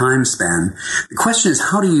long time span. The question is,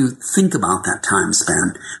 how do you think about that time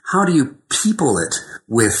span? How do you people it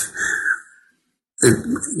with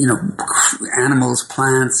animals,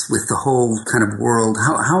 plants, with the whole kind of world?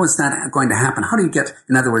 How is that going to happen? How do you get,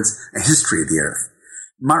 in other words, a history of the earth?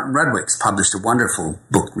 Martin Rudwick's published a wonderful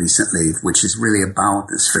book recently, which is really about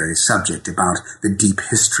this very subject, about the deep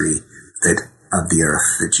history of the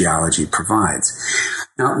earth that geology provides.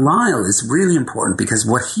 Now, Lyell is really important because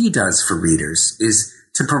what he does for readers is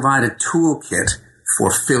to provide a toolkit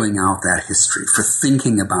for filling out that history, for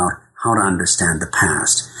thinking about how to understand the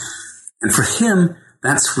past. And for him,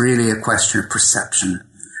 that's really a question of perception.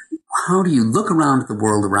 How do you look around at the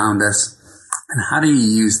world around us, and how do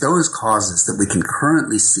you use those causes that we can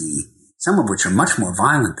currently see, some of which are much more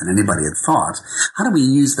violent than anybody had thought, how do we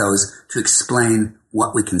use those to explain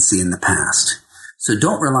what we can see in the past? So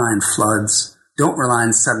don't rely on floods, don't rely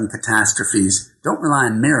on sudden catastrophes, don't rely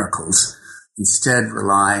on miracles. Instead,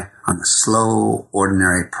 rely on the slow,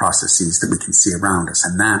 ordinary processes that we can see around us,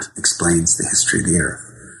 and that explains the history of the earth.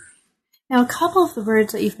 Now, a couple of the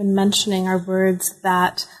words that you've been mentioning are words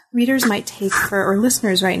that readers might take for, or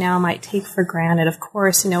listeners right now might take for granted. Of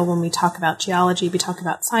course, when we talk about geology, we talk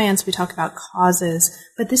about science, we talk about causes,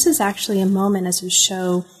 but this is actually a moment, as you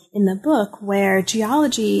show in the book where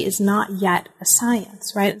geology is not yet a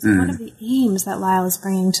science, right? So one of the aims that Lyle is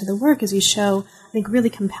bringing to the work, as you show, I think really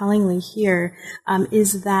compellingly here,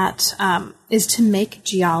 is to make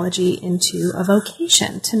geology into a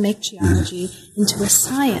vocation, to make geology into a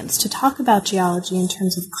science, to talk about geology in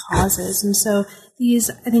terms of causes. And so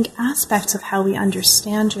these, I think, aspects of how we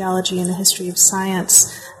understand geology and the history of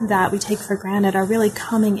science that we take for granted are really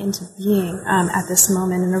coming into being at this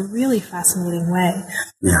moment in a really fascinating way.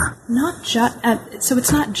 Yeah. Not just so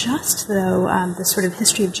it's not just though the sort of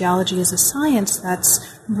history of geology as a science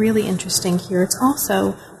that's really interesting here. It's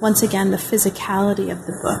also, once again, the physicality of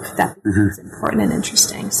the book that is important and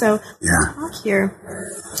interesting. So we talk here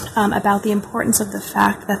about the importance of the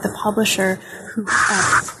fact that the publisher who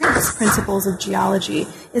prints Principles of Geology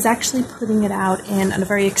is actually putting it out in a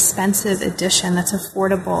very expensive edition that's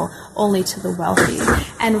affordable only to the wealthy.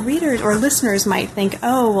 And readers or listeners might think,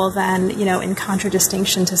 oh, well then, in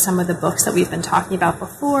contradistinction to some of the books that we've been talking about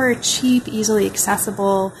before, cheap, easily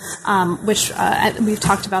accessible, which we've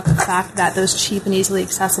talked about the fact that those cheap and easily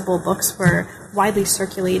accessible books were widely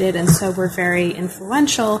circulated and so were very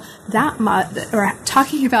influential. Or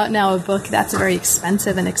talking about now a book that's very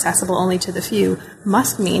expensive and accessible only to the few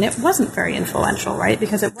must mean it wasn't very influential, right?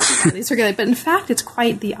 Because it wasn't widely circulated. But in fact, it's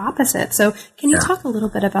quite the opposite. So can you talk a little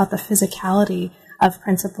bit about the physicality of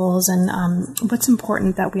Principles and what's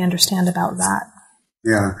important that we understand about that?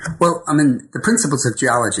 Yeah. Well, the Principles of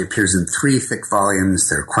Geology appears in 3 thick volumes.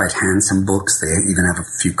 They're quite handsome books. They even have a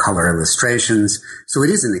few color illustrations. So it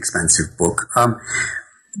is an expensive book.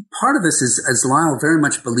 Part of this is, as Lyle very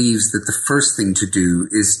much believes, that the first thing to do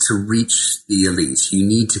is to reach the elite. You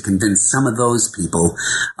need to convince some of those people,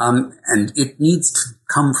 and it needs to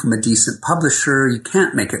come from a decent publisher. You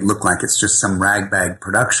can't make it look like it's just some ragbag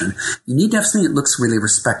production. You need to have something that looks really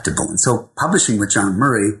respectable. And so publishing with John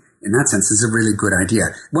Murray, in that sense, is a really good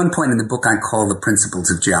idea. One point in the book, I call the Principles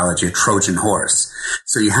of Geology a Trojan horse.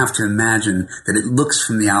 So you have to imagine that it looks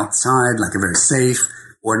from the outside like a very safe,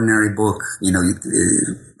 ordinary book,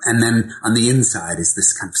 and then on the inside is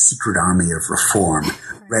this kind of secret army of reform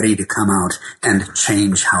ready to come out and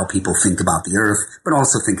change how people think about the earth, but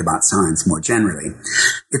also think about science more generally.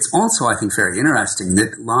 It's also, I think, very interesting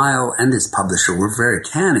that Lyle and his publisher were very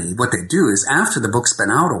canny. What they do is, after the book's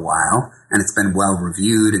been out a while, and it's been well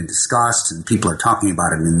reviewed and discussed, and people are talking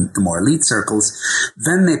about it in the more elite circles,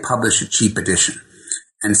 then they publish a cheap edition.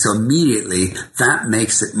 And so immediately that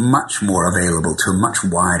makes it much more available to a much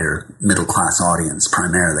wider middle-class audience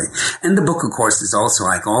primarily. And the book, of course, is also,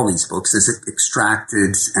 like all these books, is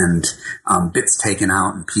extracted and bits taken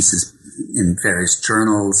out and pieces in various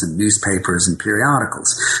journals and newspapers and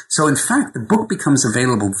periodicals. So in fact, the book becomes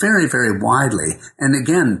available very, very widely, and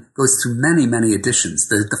again, goes through many, many editions.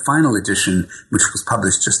 The final edition, which was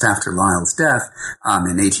published just after Lyell's death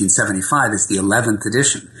in 1875, is the 11th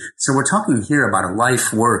edition. So we're talking here about a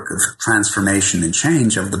life work of transformation and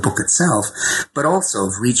change of the book itself, but also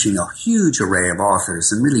of reaching a huge array of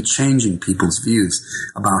authors and really changing people's views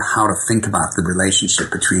about how to think about the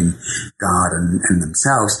relationship between God and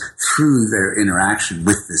themselves through their interaction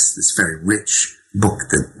with this very rich book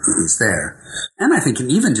that is there. And I think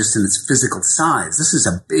even just in its physical size, this is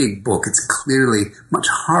a big book. It's clearly much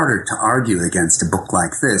harder to argue against a book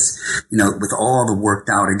like this, with all the worked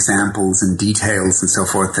out examples and details and so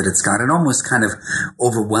forth that it's got. It almost kind of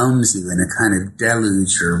overwhelms you in a kind of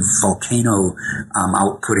deluge or volcano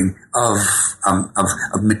outputting of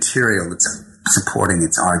material that's supporting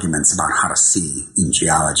its arguments about how to see in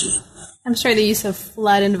geology. I'm sure the use of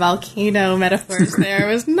flood and volcano metaphors there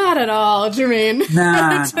was not at all germane to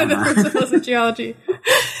the Principles of Geology.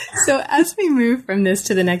 So as we move from this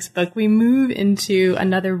to the next book, we move into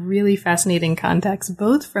another really fascinating context,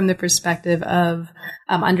 both from the perspective of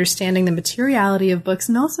understanding the materiality of books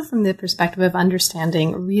and also from the perspective of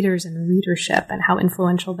understanding readers and readership and how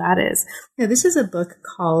influential that is. Now, this is a book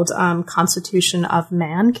called Constitution of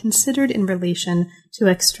Man, Considered in Relation to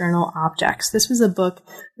External Objects. This was a book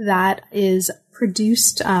that is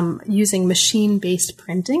produced using machine-based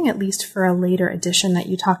printing, at least for a later edition that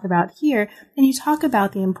you talk about here. And you talk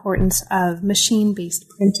about the importance of machine-based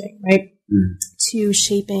printing, right, to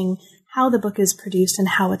shaping how the book is produced and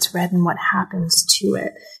how it's read and what happens to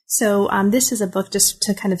it. So this is a book, just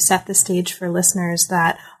to kind of set the stage for listeners,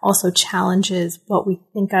 that also challenges what we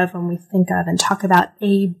think of when we think of and talk about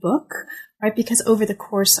a book, right? Because over the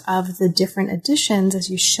course of the different editions, as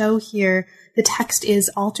you show here, the text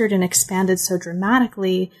is altered and expanded so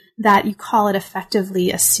dramatically that you call it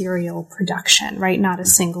effectively a serial production, right? Not a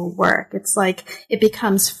single work. It's like it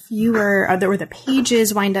becomes fewer, or the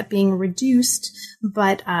pages wind up being reduced,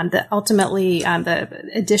 but ultimately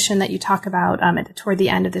the edition that you talk about toward the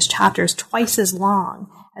end of this chapter is twice as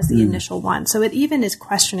long as the initial one. So it even is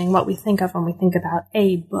questioning what we think of when we think about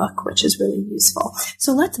a book, which is really useful.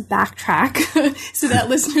 So let's backtrack so that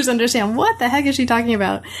listeners understand what the heck is she talking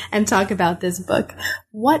about and talk about this book.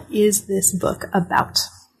 What is this book about?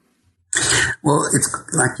 Well, it's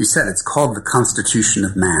like you said, it's called The Constitution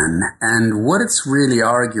of Man. And what it's really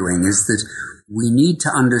arguing is that we need to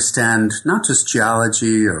understand not just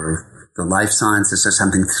geology or the life sciences or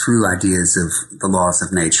something through ideas of the laws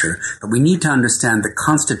of nature, but we need to understand the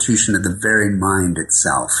constitution of the very mind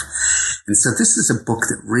itself. And so this is a book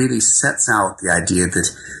that really sets out the idea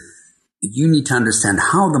that you need to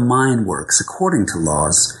understand how the mind works according to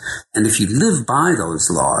laws, and if you live by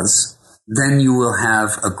those laws, then you will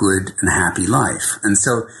have a good and happy life. And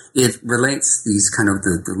so it relates these kind of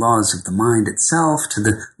the laws of the mind itself to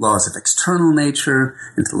the laws of external nature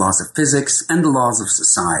and to the laws of physics and the laws of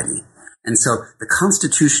society. And so the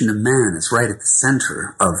constitution of man is right at the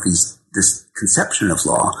center of this conception of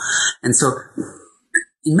law. And so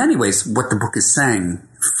in many ways, what the book is saying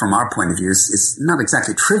from our point of view is not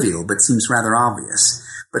exactly trivial, but seems rather obvious.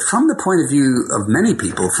 But from the point of view of many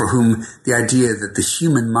people for whom the idea that the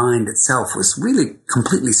human mind itself was really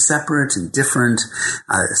completely separate and different,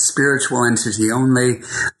 a spiritual entity only,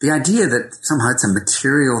 the idea that somehow it's a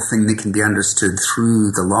material thing that can be understood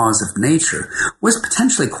through the laws of nature was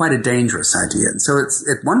potentially quite a dangerous idea. And so it's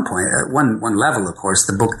at one point, at one level, of course,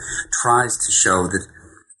 the book tries to show that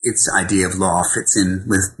its idea of law fits in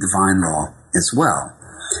with divine law as well.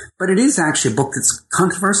 But it is actually a book that's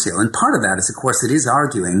controversial. And part of that is, of course, it is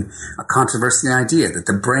arguing a controversial idea that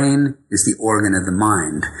the brain is the organ of the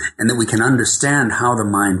mind and that we can understand how the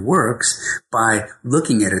mind works by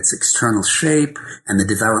looking at its external shape and the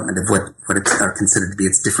development of what are considered to be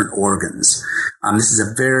its different organs. This is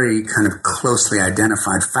a very kind of closely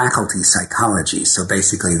identified faculty psychology. So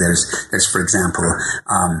basically there's for example,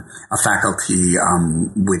 a faculty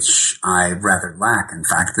which I rather lack, in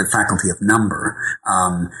fact, the faculty of number,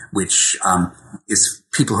 which is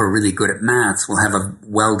people who are really good at maths will have a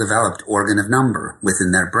well-developed organ of number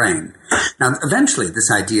within their brain. Now, eventually,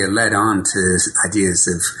 this idea led on to ideas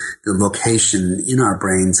of the location in our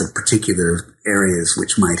brains of particular areas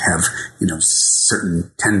which might have,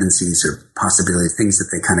 certain tendencies or possibilities, things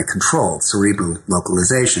that they kind of control, cerebral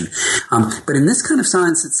localization. But in this kind of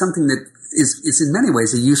science, it's something that is in many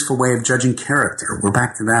ways a useful way of judging character. We're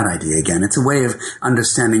back to that idea again. It's a way of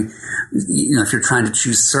understanding, if you're trying to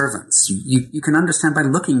choose servants, you can understand by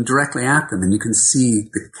looking directly at them, and you can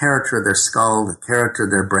see the character of their skull, the character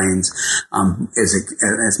of their brains,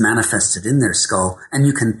 as manifested in their skull, and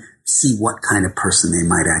you can see what kind of person they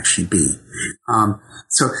might actually be.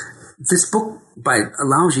 So this book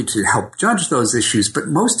allows you to help judge those issues, but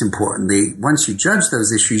most importantly, once you judge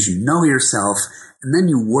those issues, you know yourself, and then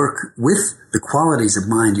you work with the qualities of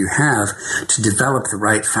mind you have to develop the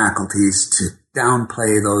right faculties, to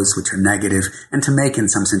downplay those which are negative, and to make, in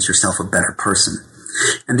some sense, yourself a better person.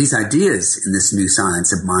 And these ideas in this new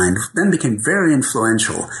science of mind then became very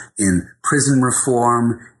influential in prison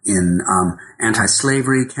reform, in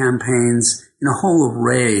anti-slavery campaigns, in a whole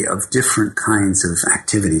array of different kinds of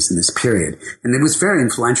activities in this period. And it was very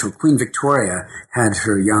influential. Queen Victoria had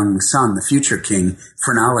her young son, the future king,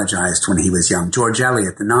 phrenologized when he was young. George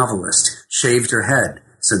Eliot, the novelist, shaved her head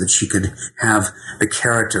so that she could have the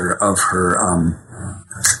character of her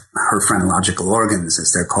phrenological organs,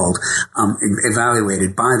 as they're called,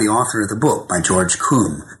 evaluated by the author of the book, by George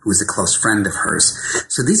Combe, who was a close friend of hers.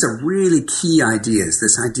 So these are really key ideas,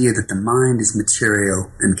 this idea that the mind is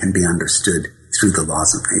material and can be understood through the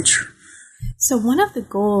laws of nature. So one of the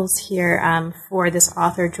goals here for this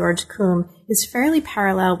author, George Combe, is fairly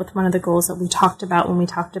parallel with one of the goals that we talked about when we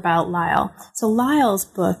talked about Lyell. So Lyell's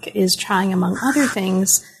book is trying, among other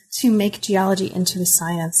things, to make geology into a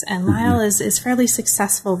science. And Lyell is fairly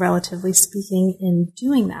successful, relatively speaking, in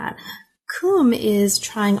doing that. Combe is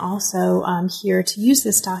trying also here to use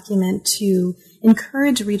this document to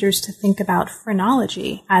encourage readers to think about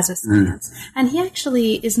phrenology as a science. And he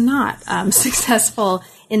actually is not successful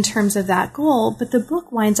in terms of that goal, but the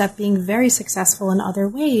book winds up being very successful in other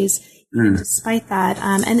ways. Despite that,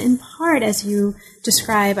 and in part, as you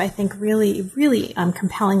describe, I think really, really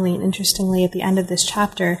compellingly and interestingly at the end of this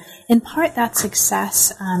chapter, in part that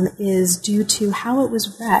success is due to how it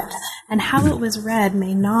was read, and how it was read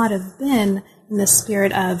may not have been in the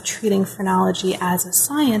spirit of treating phrenology as a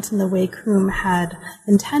science in the way Kuhn had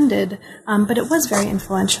intended, but it was very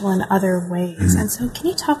influential in other ways. And so can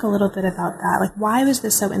you talk a little bit about that? Like, why was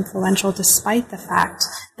this so influential despite the fact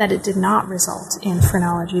that it did not result in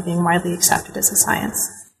phrenology being widely accepted as a science?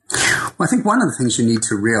 Well, I think one of the things you need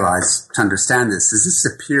to realize to understand this is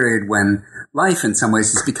a period when life in some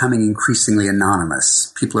ways is becoming increasingly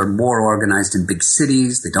anonymous. People are more organized in big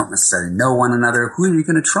cities. They don't necessarily know one another. Who are you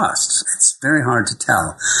going to trust? It's very hard to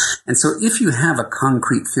tell. And so if you have a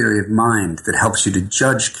concrete theory of mind that helps you to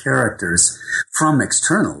judge characters from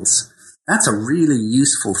externals, that's a really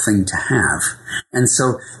useful thing to have. And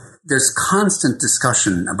so there's constant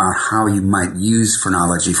discussion about how you might use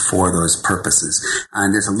phrenology for those purposes.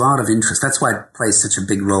 And there's a lot of interest. That's why it plays such a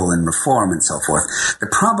big role in reform and so forth. The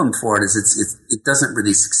problem for it is it doesn't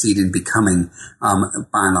really succeed in becoming,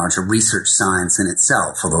 by and large, a research science in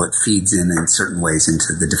itself, although it feeds in certain ways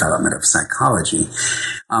into the development of psychology.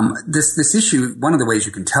 This issue, one of the ways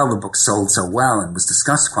you can tell the book sold so well and was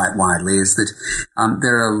discussed quite widely is that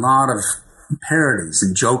there are a lot of parodies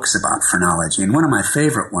and jokes about phrenology. And one of my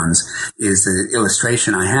favorite ones is the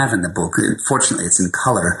illustration I have in the book. Fortunately, it's in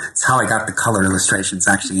color. It's how I got the color illustrations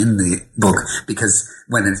actually in the book, because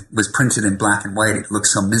when it was printed in black and white, it looked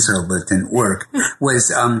so miserable it didn't work.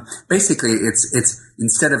 Was basically, it's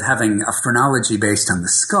instead of having a phrenology based on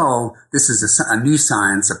the skull, this is a new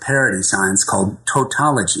science, a parody science called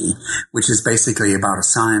tautology, which is basically about a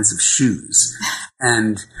science of shoes.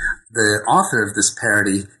 And the author of this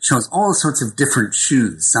parody shows all sorts of different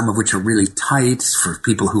shoes, some of which are really tight for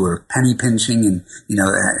people who are penny pinching, and,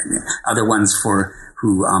 other ones for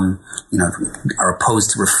who, are opposed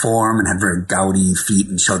to reform and have very gouty feet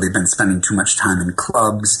and show they've been spending too much time in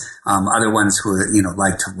clubs. Other ones who,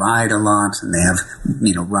 like to ride a lot, and they have,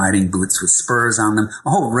 riding boots with spurs on them. A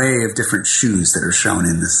whole array of different shoes that are shown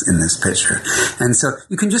in this picture. And so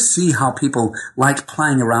you can just see how people like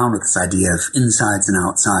playing around with this idea of insides and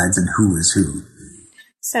outsides and who is who.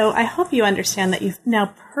 So I hope you understand that you've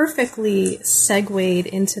now perfectly segued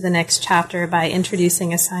into the next chapter by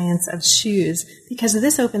introducing a science of shoes, because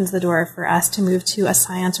this opens the door for us to move to a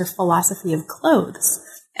science or philosophy of clothes,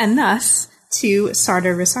 and thus to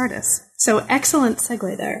Sartor Resartus. So excellent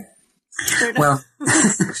segue there. Well,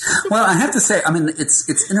 I have to say,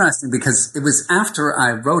 it's interesting because it was after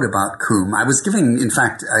I wrote about Kuhn. I was giving, in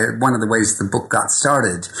fact, one of the ways the book got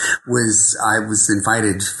started was I was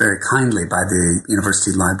invited very kindly by the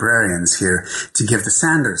university librarians here to give the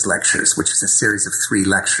Sanders Lectures, which is a series of 3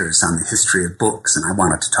 lectures on the history of books. And I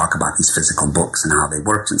wanted to talk about these physical books and how they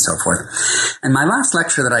worked and so forth. And my last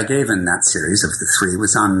lecture that I gave in that series of the 3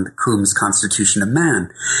 was on Kuhn's Constitution of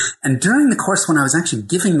Man. And during the course when I was actually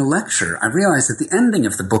giving the lecture, I realized that the ending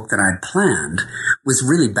of the book that I'd planned was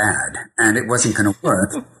really bad and it wasn't going to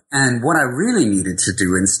work. And what I really needed to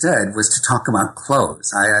do instead was to talk about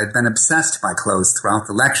clothes. I'd been obsessed by clothes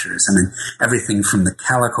throughout the lectures. Everything from the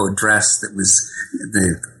calico dress that was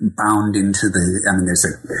bound into there's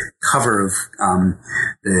a cover of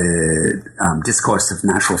the Discourse of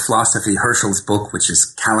Natural Philosophy, Herschel's book, which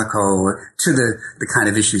is calico, to the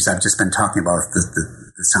kind of issues I've just been talking about,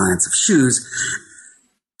 the science of shoes.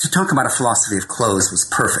 To talk about a philosophy of clothes was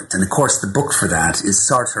perfect. And of course, the book for that is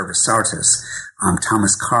Sartor Resartus,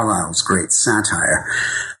 Thomas Carlyle's great satire.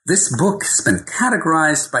 This book has been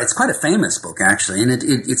categorized it's quite a famous book actually, and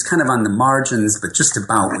it's kind of on the margins, but just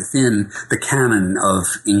about within the canon of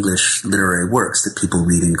English literary works that people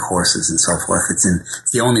read in courses and so forth. It's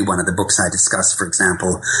the only one of the books I discussed, for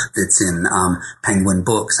example, that's in Penguin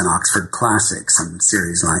Books and Oxford Classics and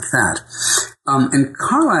series like that. And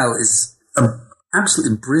Carlyle is a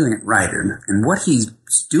absolutely brilliant writer, and what he's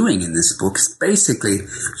doing in this book is basically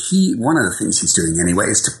one of the things he's doing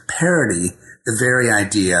anyway is to parody the very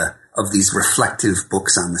idea of these reflective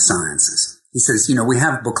books on the sciences. He says, we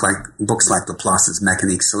have books like Laplace's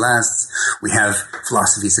Mécanique Céleste, we have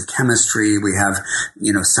philosophies of chemistry, we have,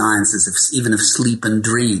 sciences even of sleep and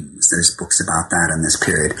dreams. There's books about that in this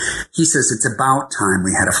period. He says it's about time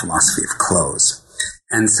we had a philosophy of clothes.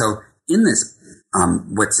 And so in this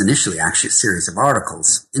what's initially actually a series of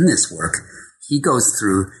articles in this work, he goes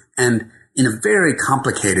through and in a very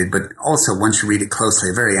complicated, but also once you read it closely,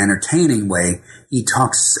 a very entertaining way, he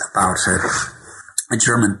talks about a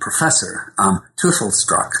German professor,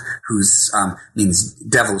 Teufelsdruck, who's means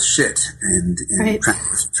devil shit, and right.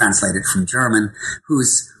 Translated from German,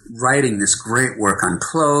 who's writing this great work on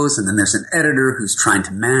clothes, and then there's an editor who's trying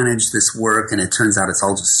to manage this work, and it turns out it's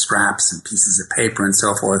all just scraps and pieces of paper and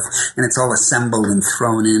so forth, and it's all assembled and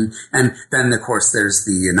thrown in. And then, of course, there's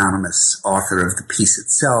the anonymous author of the piece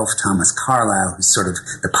itself, Thomas Carlyle, who's sort of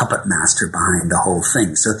the puppet master behind the whole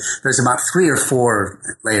thing. So there's about 3 or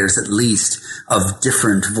 4 layers at least of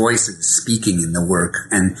different voices speaking in the work,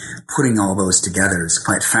 and putting all those together is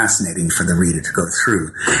quite fascinating for the reader to go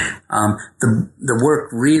through. The work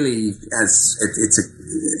really has,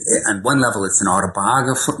 on one level, it's an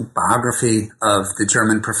autobiography of the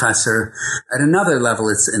German professor. At another level,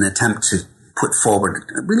 it's an attempt to put forward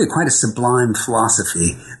really quite a sublime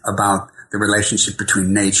philosophy about the relationship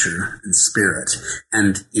between nature and spirit,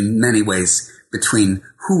 and in many ways between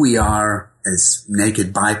who we are as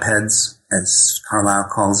naked bipeds, as Carlyle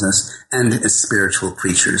calls us, and as spiritual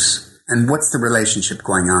creatures. And what's the relationship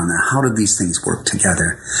going on there? How do these things work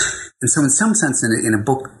together? And so in some sense, in a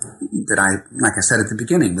book that like I said at the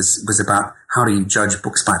beginning, was about how do you judge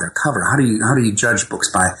books by their cover? How do you judge books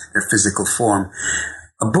by their physical form?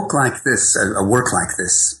 A book like this, a work like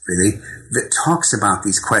this, really, that talks about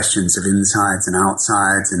these questions of insides and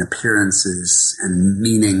outsides and appearances and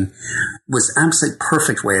meaning, was an absolutely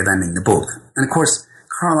perfect way of ending the book. And of course,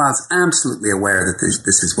 Carlyle's absolutely aware that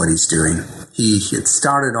this is what he's doing. He had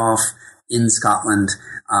started off in Scotland,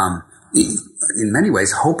 in many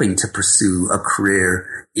ways hoping to pursue a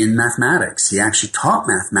career in mathematics. He actually taught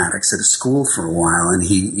mathematics at a school for a while, and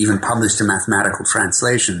he even published a mathematical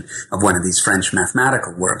translation of one of these French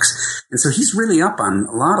mathematical works. And so he's really up on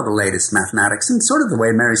a lot of the latest mathematics, in sort of the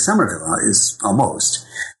way Mary Somerville is almost.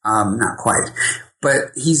 Not quite.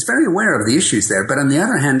 But he's very aware of the issues there. But on the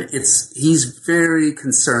other hand, he's very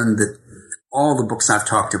concerned that all the books I've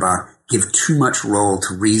talked about give too much role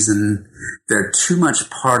to reason. They're too much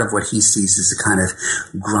part of what he sees as a kind of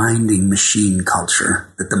grinding machine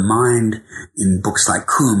culture, that the mind in books like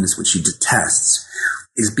Coombs, which he detests,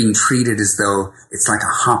 is being treated as though it's like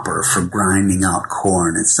a hopper for grinding out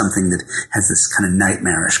corn. It's something that has this kind of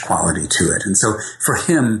nightmarish quality to it. And so for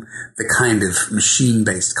him, the kind of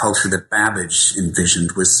machine-based culture that Babbage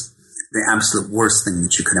envisioned was the absolute worst thing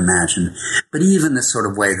that you could imagine. But even the sort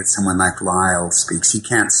of way that someone like Lyell speaks, he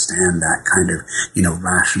can't stand that kind of,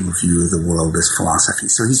 rational view of the world as philosophy.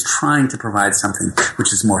 So he's trying to provide something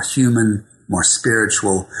which is more human, more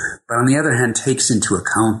spiritual, but on the other hand takes into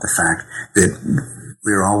account the fact that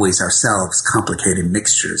we're always ourselves complicated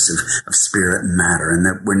mixtures of spirit and matter, and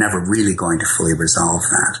that we're never really going to fully resolve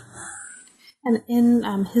that. And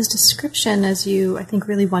in his description, as you, I think,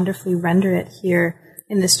 really wonderfully render it here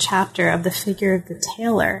in this chapter of the figure of the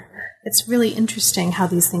tailor, it's really interesting how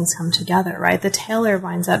these things come together, right? The tailor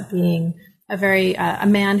winds up being a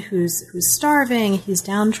man who's starving, he's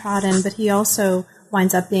downtrodden, but he also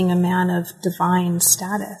winds up being a man of divine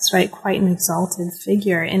status, right? Quite an exalted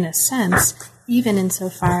figure in a sense, even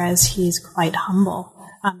insofar as he's quite humble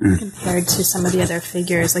compared to some of the other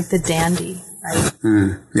figures, like the dandy, right?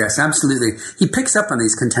 Yes, absolutely. He picks up on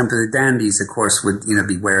these contemporary dandies, of course, would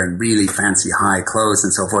be wearing really fancy high clothes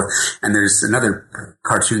and so forth. And there's another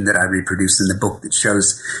cartoon that I reproduced in the book that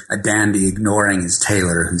shows a dandy ignoring his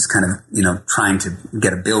tailor, who's kind of trying to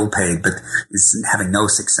get a bill paid, but is having no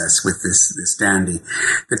success with this dandy.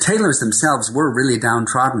 The tailors themselves were really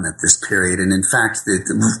downtrodden at this period, and in fact,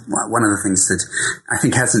 one of the things that I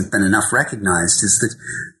think hasn't been enough recognized is that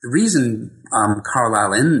the reason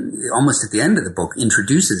Carlyle, almost at the end of the book,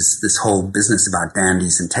 introduces this whole business about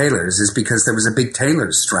dandies and tailors is because there was a big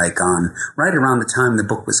tailors strike on right around the time the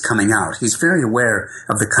book was coming out. He's very aware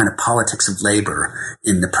of the kind of politics of labor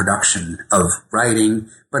in the production of writing,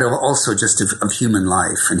 but also just of human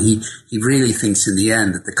life. And he really thinks in the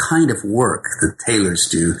end that the kind of work that tailors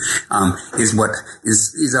do is what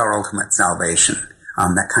is our ultimate salvation.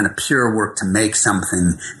 That kind of pure work to make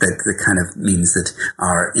something that kind of means that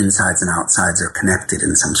our insides and outsides are connected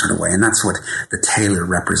in some sort of way. And that's what the tailor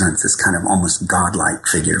represents, this kind of almost godlike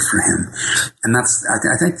figure for him. And that's,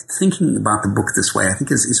 I think, thinking about the book this way, I think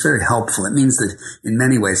is very helpful. It means that in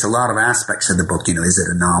many ways, a lot of aspects of the book, is it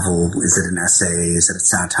a novel? Is it an essay? Is it a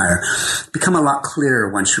satire? Become a lot clearer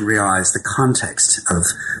once you realize the context of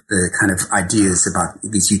the kind of ideas about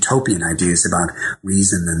these utopian ideas about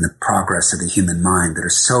reason and the progress of the human mind that are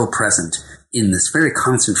so present in this very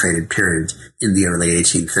concentrated period in the early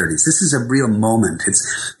 1830s. This is a real moment.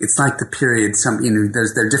 It's like the period,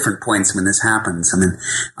 there are different points when this happens. I mean,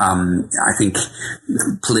 I think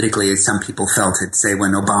politically some people felt it, say,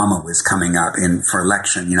 when Obama was coming up for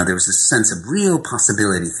election, there was a sense of real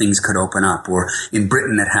possibility things could open up. Or in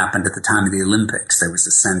Britain, it happened at the time of the Olympics. There was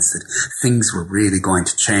a sense that things were really going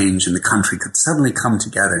to change and the country could suddenly come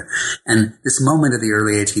together. And this moment of the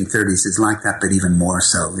early 1830s is like that, but even more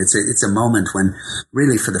so. It's a moment when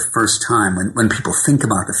really for the first time, when people think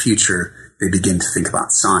about the future, they begin to think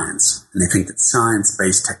about science. And they think that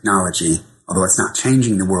science-based technology, although it's not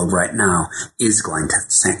changing the world right now, is going to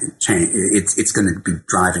change. It's going to be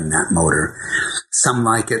driving that motor. Some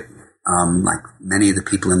like it, like many of the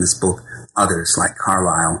people in this book. Others, like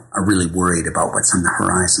Carlyle, are really worried about what's on the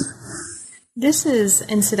horizon. This is,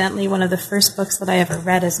 incidentally, one of the first books that I ever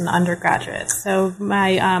read as an undergraduate. So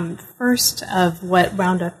my first of what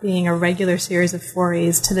wound up being a regular series of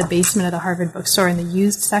forays to the basement of the Harvard bookstore in the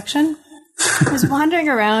used section. I was wandering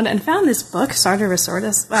around and found this book, Sartor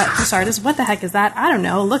Resartus. What the heck is that? I don't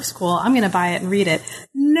know. It looks cool. I'm going to buy it and read it.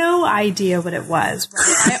 No idea what it was.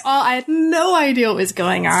 Right? I had no idea what was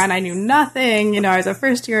going on. I knew nothing. I was a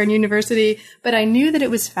first year in university, but I knew that it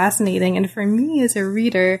was fascinating. And for me as a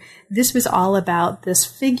reader, this was all about this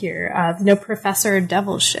figure of, Professor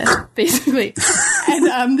Devil shit, basically. And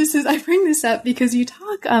I bring this up because you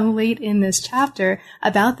talk late in this chapter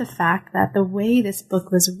about the fact that the way this book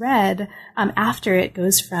was read after it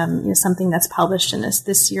goes from something that's published in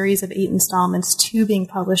this series of 8 installments to being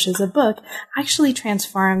published as a book, actually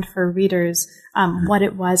transformed for readers what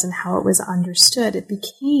it was and how it was understood. It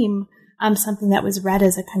became something that was read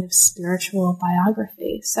as a kind of spiritual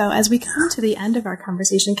biography. So as we come to the end of our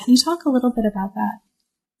conversation, can you talk a little bit about that?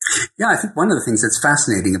 Yeah, I think one of the things that's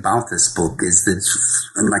fascinating about this book is that,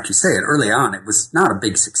 like you say, early on, it was not a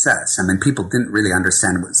big success. I mean, people didn't really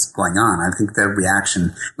understand what was going on. I think their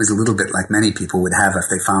reaction was a little bit like many people would have if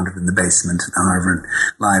they found it in the basement of the Harvard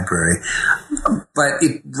Library. But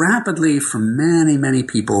it rapidly, for many, many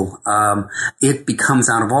people, it becomes,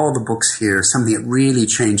 out of all the books here, something that really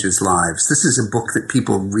changes lives. This is a book that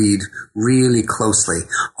people read really closely,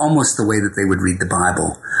 almost the way that they would read the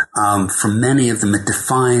Bible. For many of them, it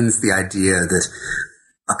defines the idea that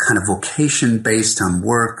a kind of vocation based on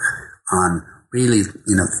work, on really,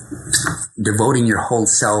 devoting your whole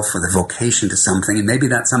self with a vocation to something, and maybe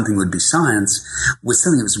that something would be science, was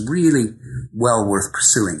something that was really well worth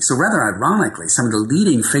pursuing. So rather ironically, some of the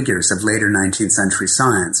leading figures of later 19th century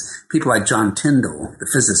science, people like John Tyndall, the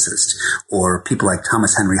physicist, or people like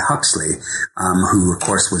Thomas Henry Huxley, who of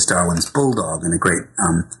course was Darwin's bulldog and a great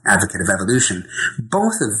advocate of evolution,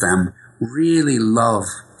 both of them really love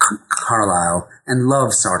Carlyle and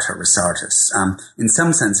love Sartor Resartus. In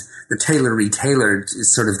some sense, the Taylor Retailored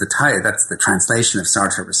is sort of the title. That's the translation of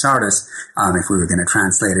Sartor Resartus. If we were going to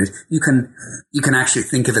translate it, you can actually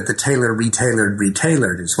think of it. The Taylor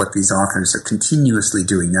Retailored is what these authors are continuously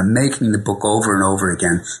doing. They're making the book over and over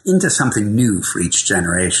again into something new for each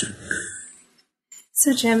generation.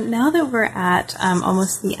 So, Jim, now that we're at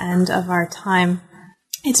almost the end of our time,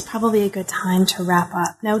 it's probably a good time to wrap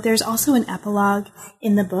up. Now, there's also an epilogue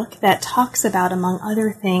in the book that talks about, among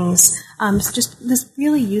other things, just this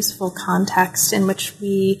really useful context in which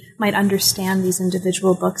we might understand these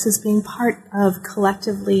individual books as being part of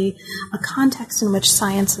collectively a context in which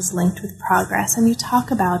science is linked with progress. And you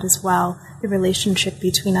talk about as well the relationship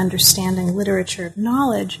between understanding literature of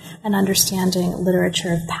knowledge and understanding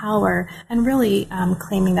literature of power, and really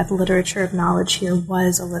claiming that the literature of knowledge here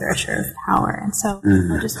was a literature of power. And so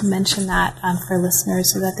I'll just mention that for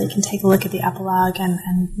listeners so that they can take a look at the epilogue and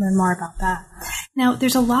learn more about that. Now,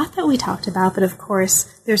 there's a lot that we talked about, but of course,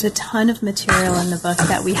 there's a ton of material in the book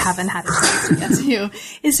that we haven't had a chance to get to.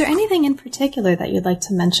 Is there anything in particular that you'd like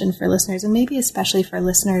to mention for listeners, and maybe especially for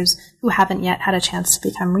listeners who haven't yet had a chance to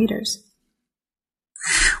become readers?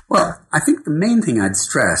 Well, I think the main thing I'd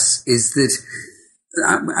stress is that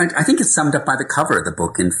I think it's summed up by the cover of the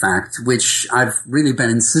book, in fact, which I've really been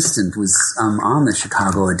insistent was on the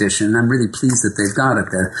Chicago edition. I'm really pleased that they've got it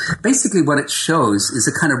there. Basically, what it shows is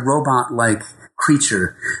a kind of robot-like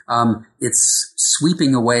creature. It's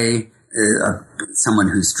sweeping away someone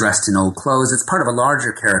who's dressed in old clothes. It's part of a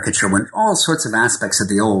larger caricature when all sorts of aspects of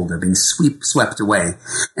the old are being swept away.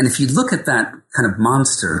 And if you look at that kind of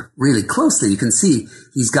monster really closely, you can see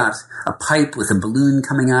he's got a pipe with a balloon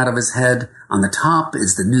coming out of his head. On the top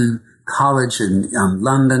is the new college in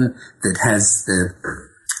London that has the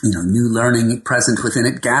new learning present within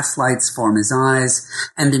it. Gaslights form his eyes.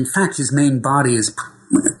 And in fact, his main body is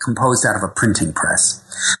composed out of a printing press.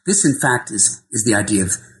 This, in fact, is the idea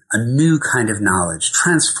of a new kind of knowledge,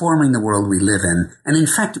 transforming the world we live in, and in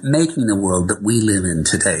fact, making the world that we live in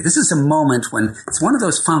today. This is a moment when, it's one of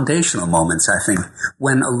those foundational moments, I think,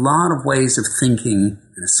 when a lot of ways of thinking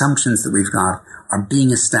and assumptions that we've got are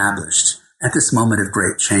being established at this moment of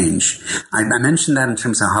great change. I mentioned that in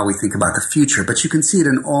terms of how we think about the future, but you can see it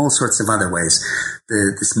in all sorts of other ways.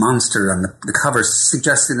 This monster on the cover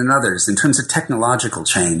suggested in others in terms of technological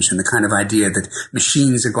change and the kind of idea that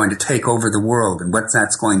machines are going to take over the world and what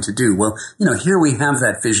that's going to do. Well, here we have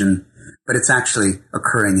that vision, but it's actually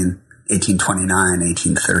occurring in 1829,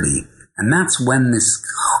 1830. And that's when this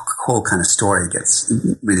whole kind of story gets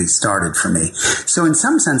really started for me. So in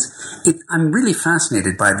some sense, I'm really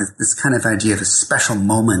fascinated by this kind of idea of a special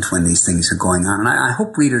moment when these things are going on. And I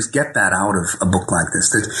hope readers get that out of a book like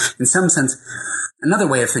this, that in some sense, another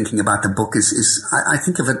way of thinking about the book is I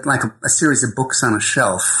think of it like a series of books on a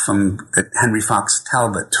shelf that Henry Fox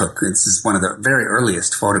Talbot took. This is one of the very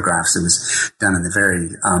earliest photographs. It was done in the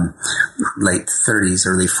very late 30s,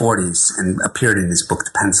 early 40s, and appeared in his book,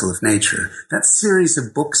 The Pencil of Nature. That series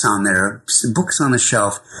of books on there, books on the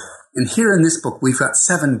shelf. And here in this book, we've got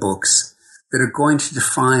 7 books that are going to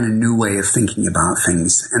define a new way of thinking about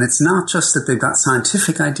things. And it's not just that they've got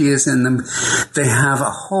scientific ideas in them. They have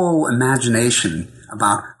a whole imagination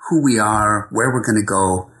about who we are, where we're going to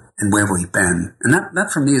go, and where we've been. And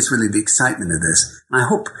that for me is really the excitement of this. And I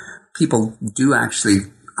hope people do actually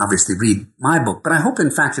obviously read my book, but I hope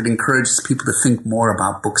in fact it encourages people to think more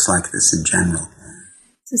about books like this in general.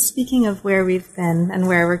 So speaking of where we've been and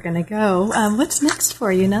where we're going to go, what's next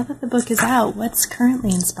for you? Now that the book is out, what's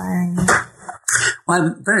currently inspiring you? Well,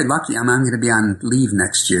 I'm very lucky. I'm going to be on leave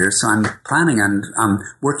next year, so I'm planning on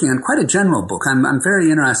working on quite a general book. I'm very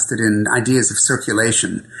interested in ideas of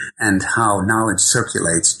circulation and how knowledge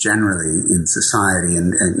circulates generally in society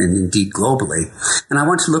and indeed globally. And I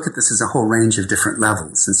want to look at this as a whole range of different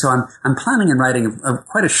levels. And so I'm planning on writing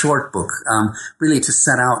quite a short book, really to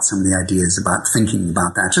set out some of the ideas about thinking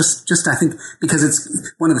about that. Just I think because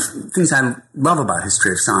it's one of the things I love about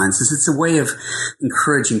history of science is it's a way of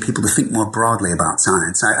encouraging people to think more broadly about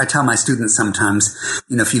science. I tell my students sometimes,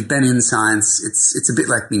 if you've been in science, it's a bit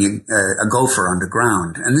like being a gopher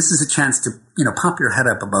underground. And this is a chance to, pop your head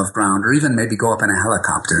up above ground or even maybe go up in a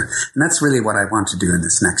helicopter. And that's really what I want to do in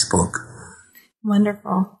this next book.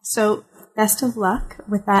 Wonderful. So best of luck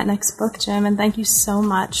with that next book, Jim. And thank you so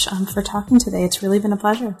much for talking today. It's really been a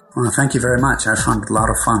pleasure. Well, thank you very much. I found it a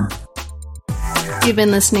lot of fun. You've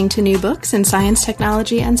been listening to New Books in Science,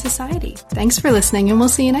 Technology, and Society. Thanks for listening, and we'll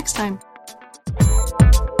see you next time.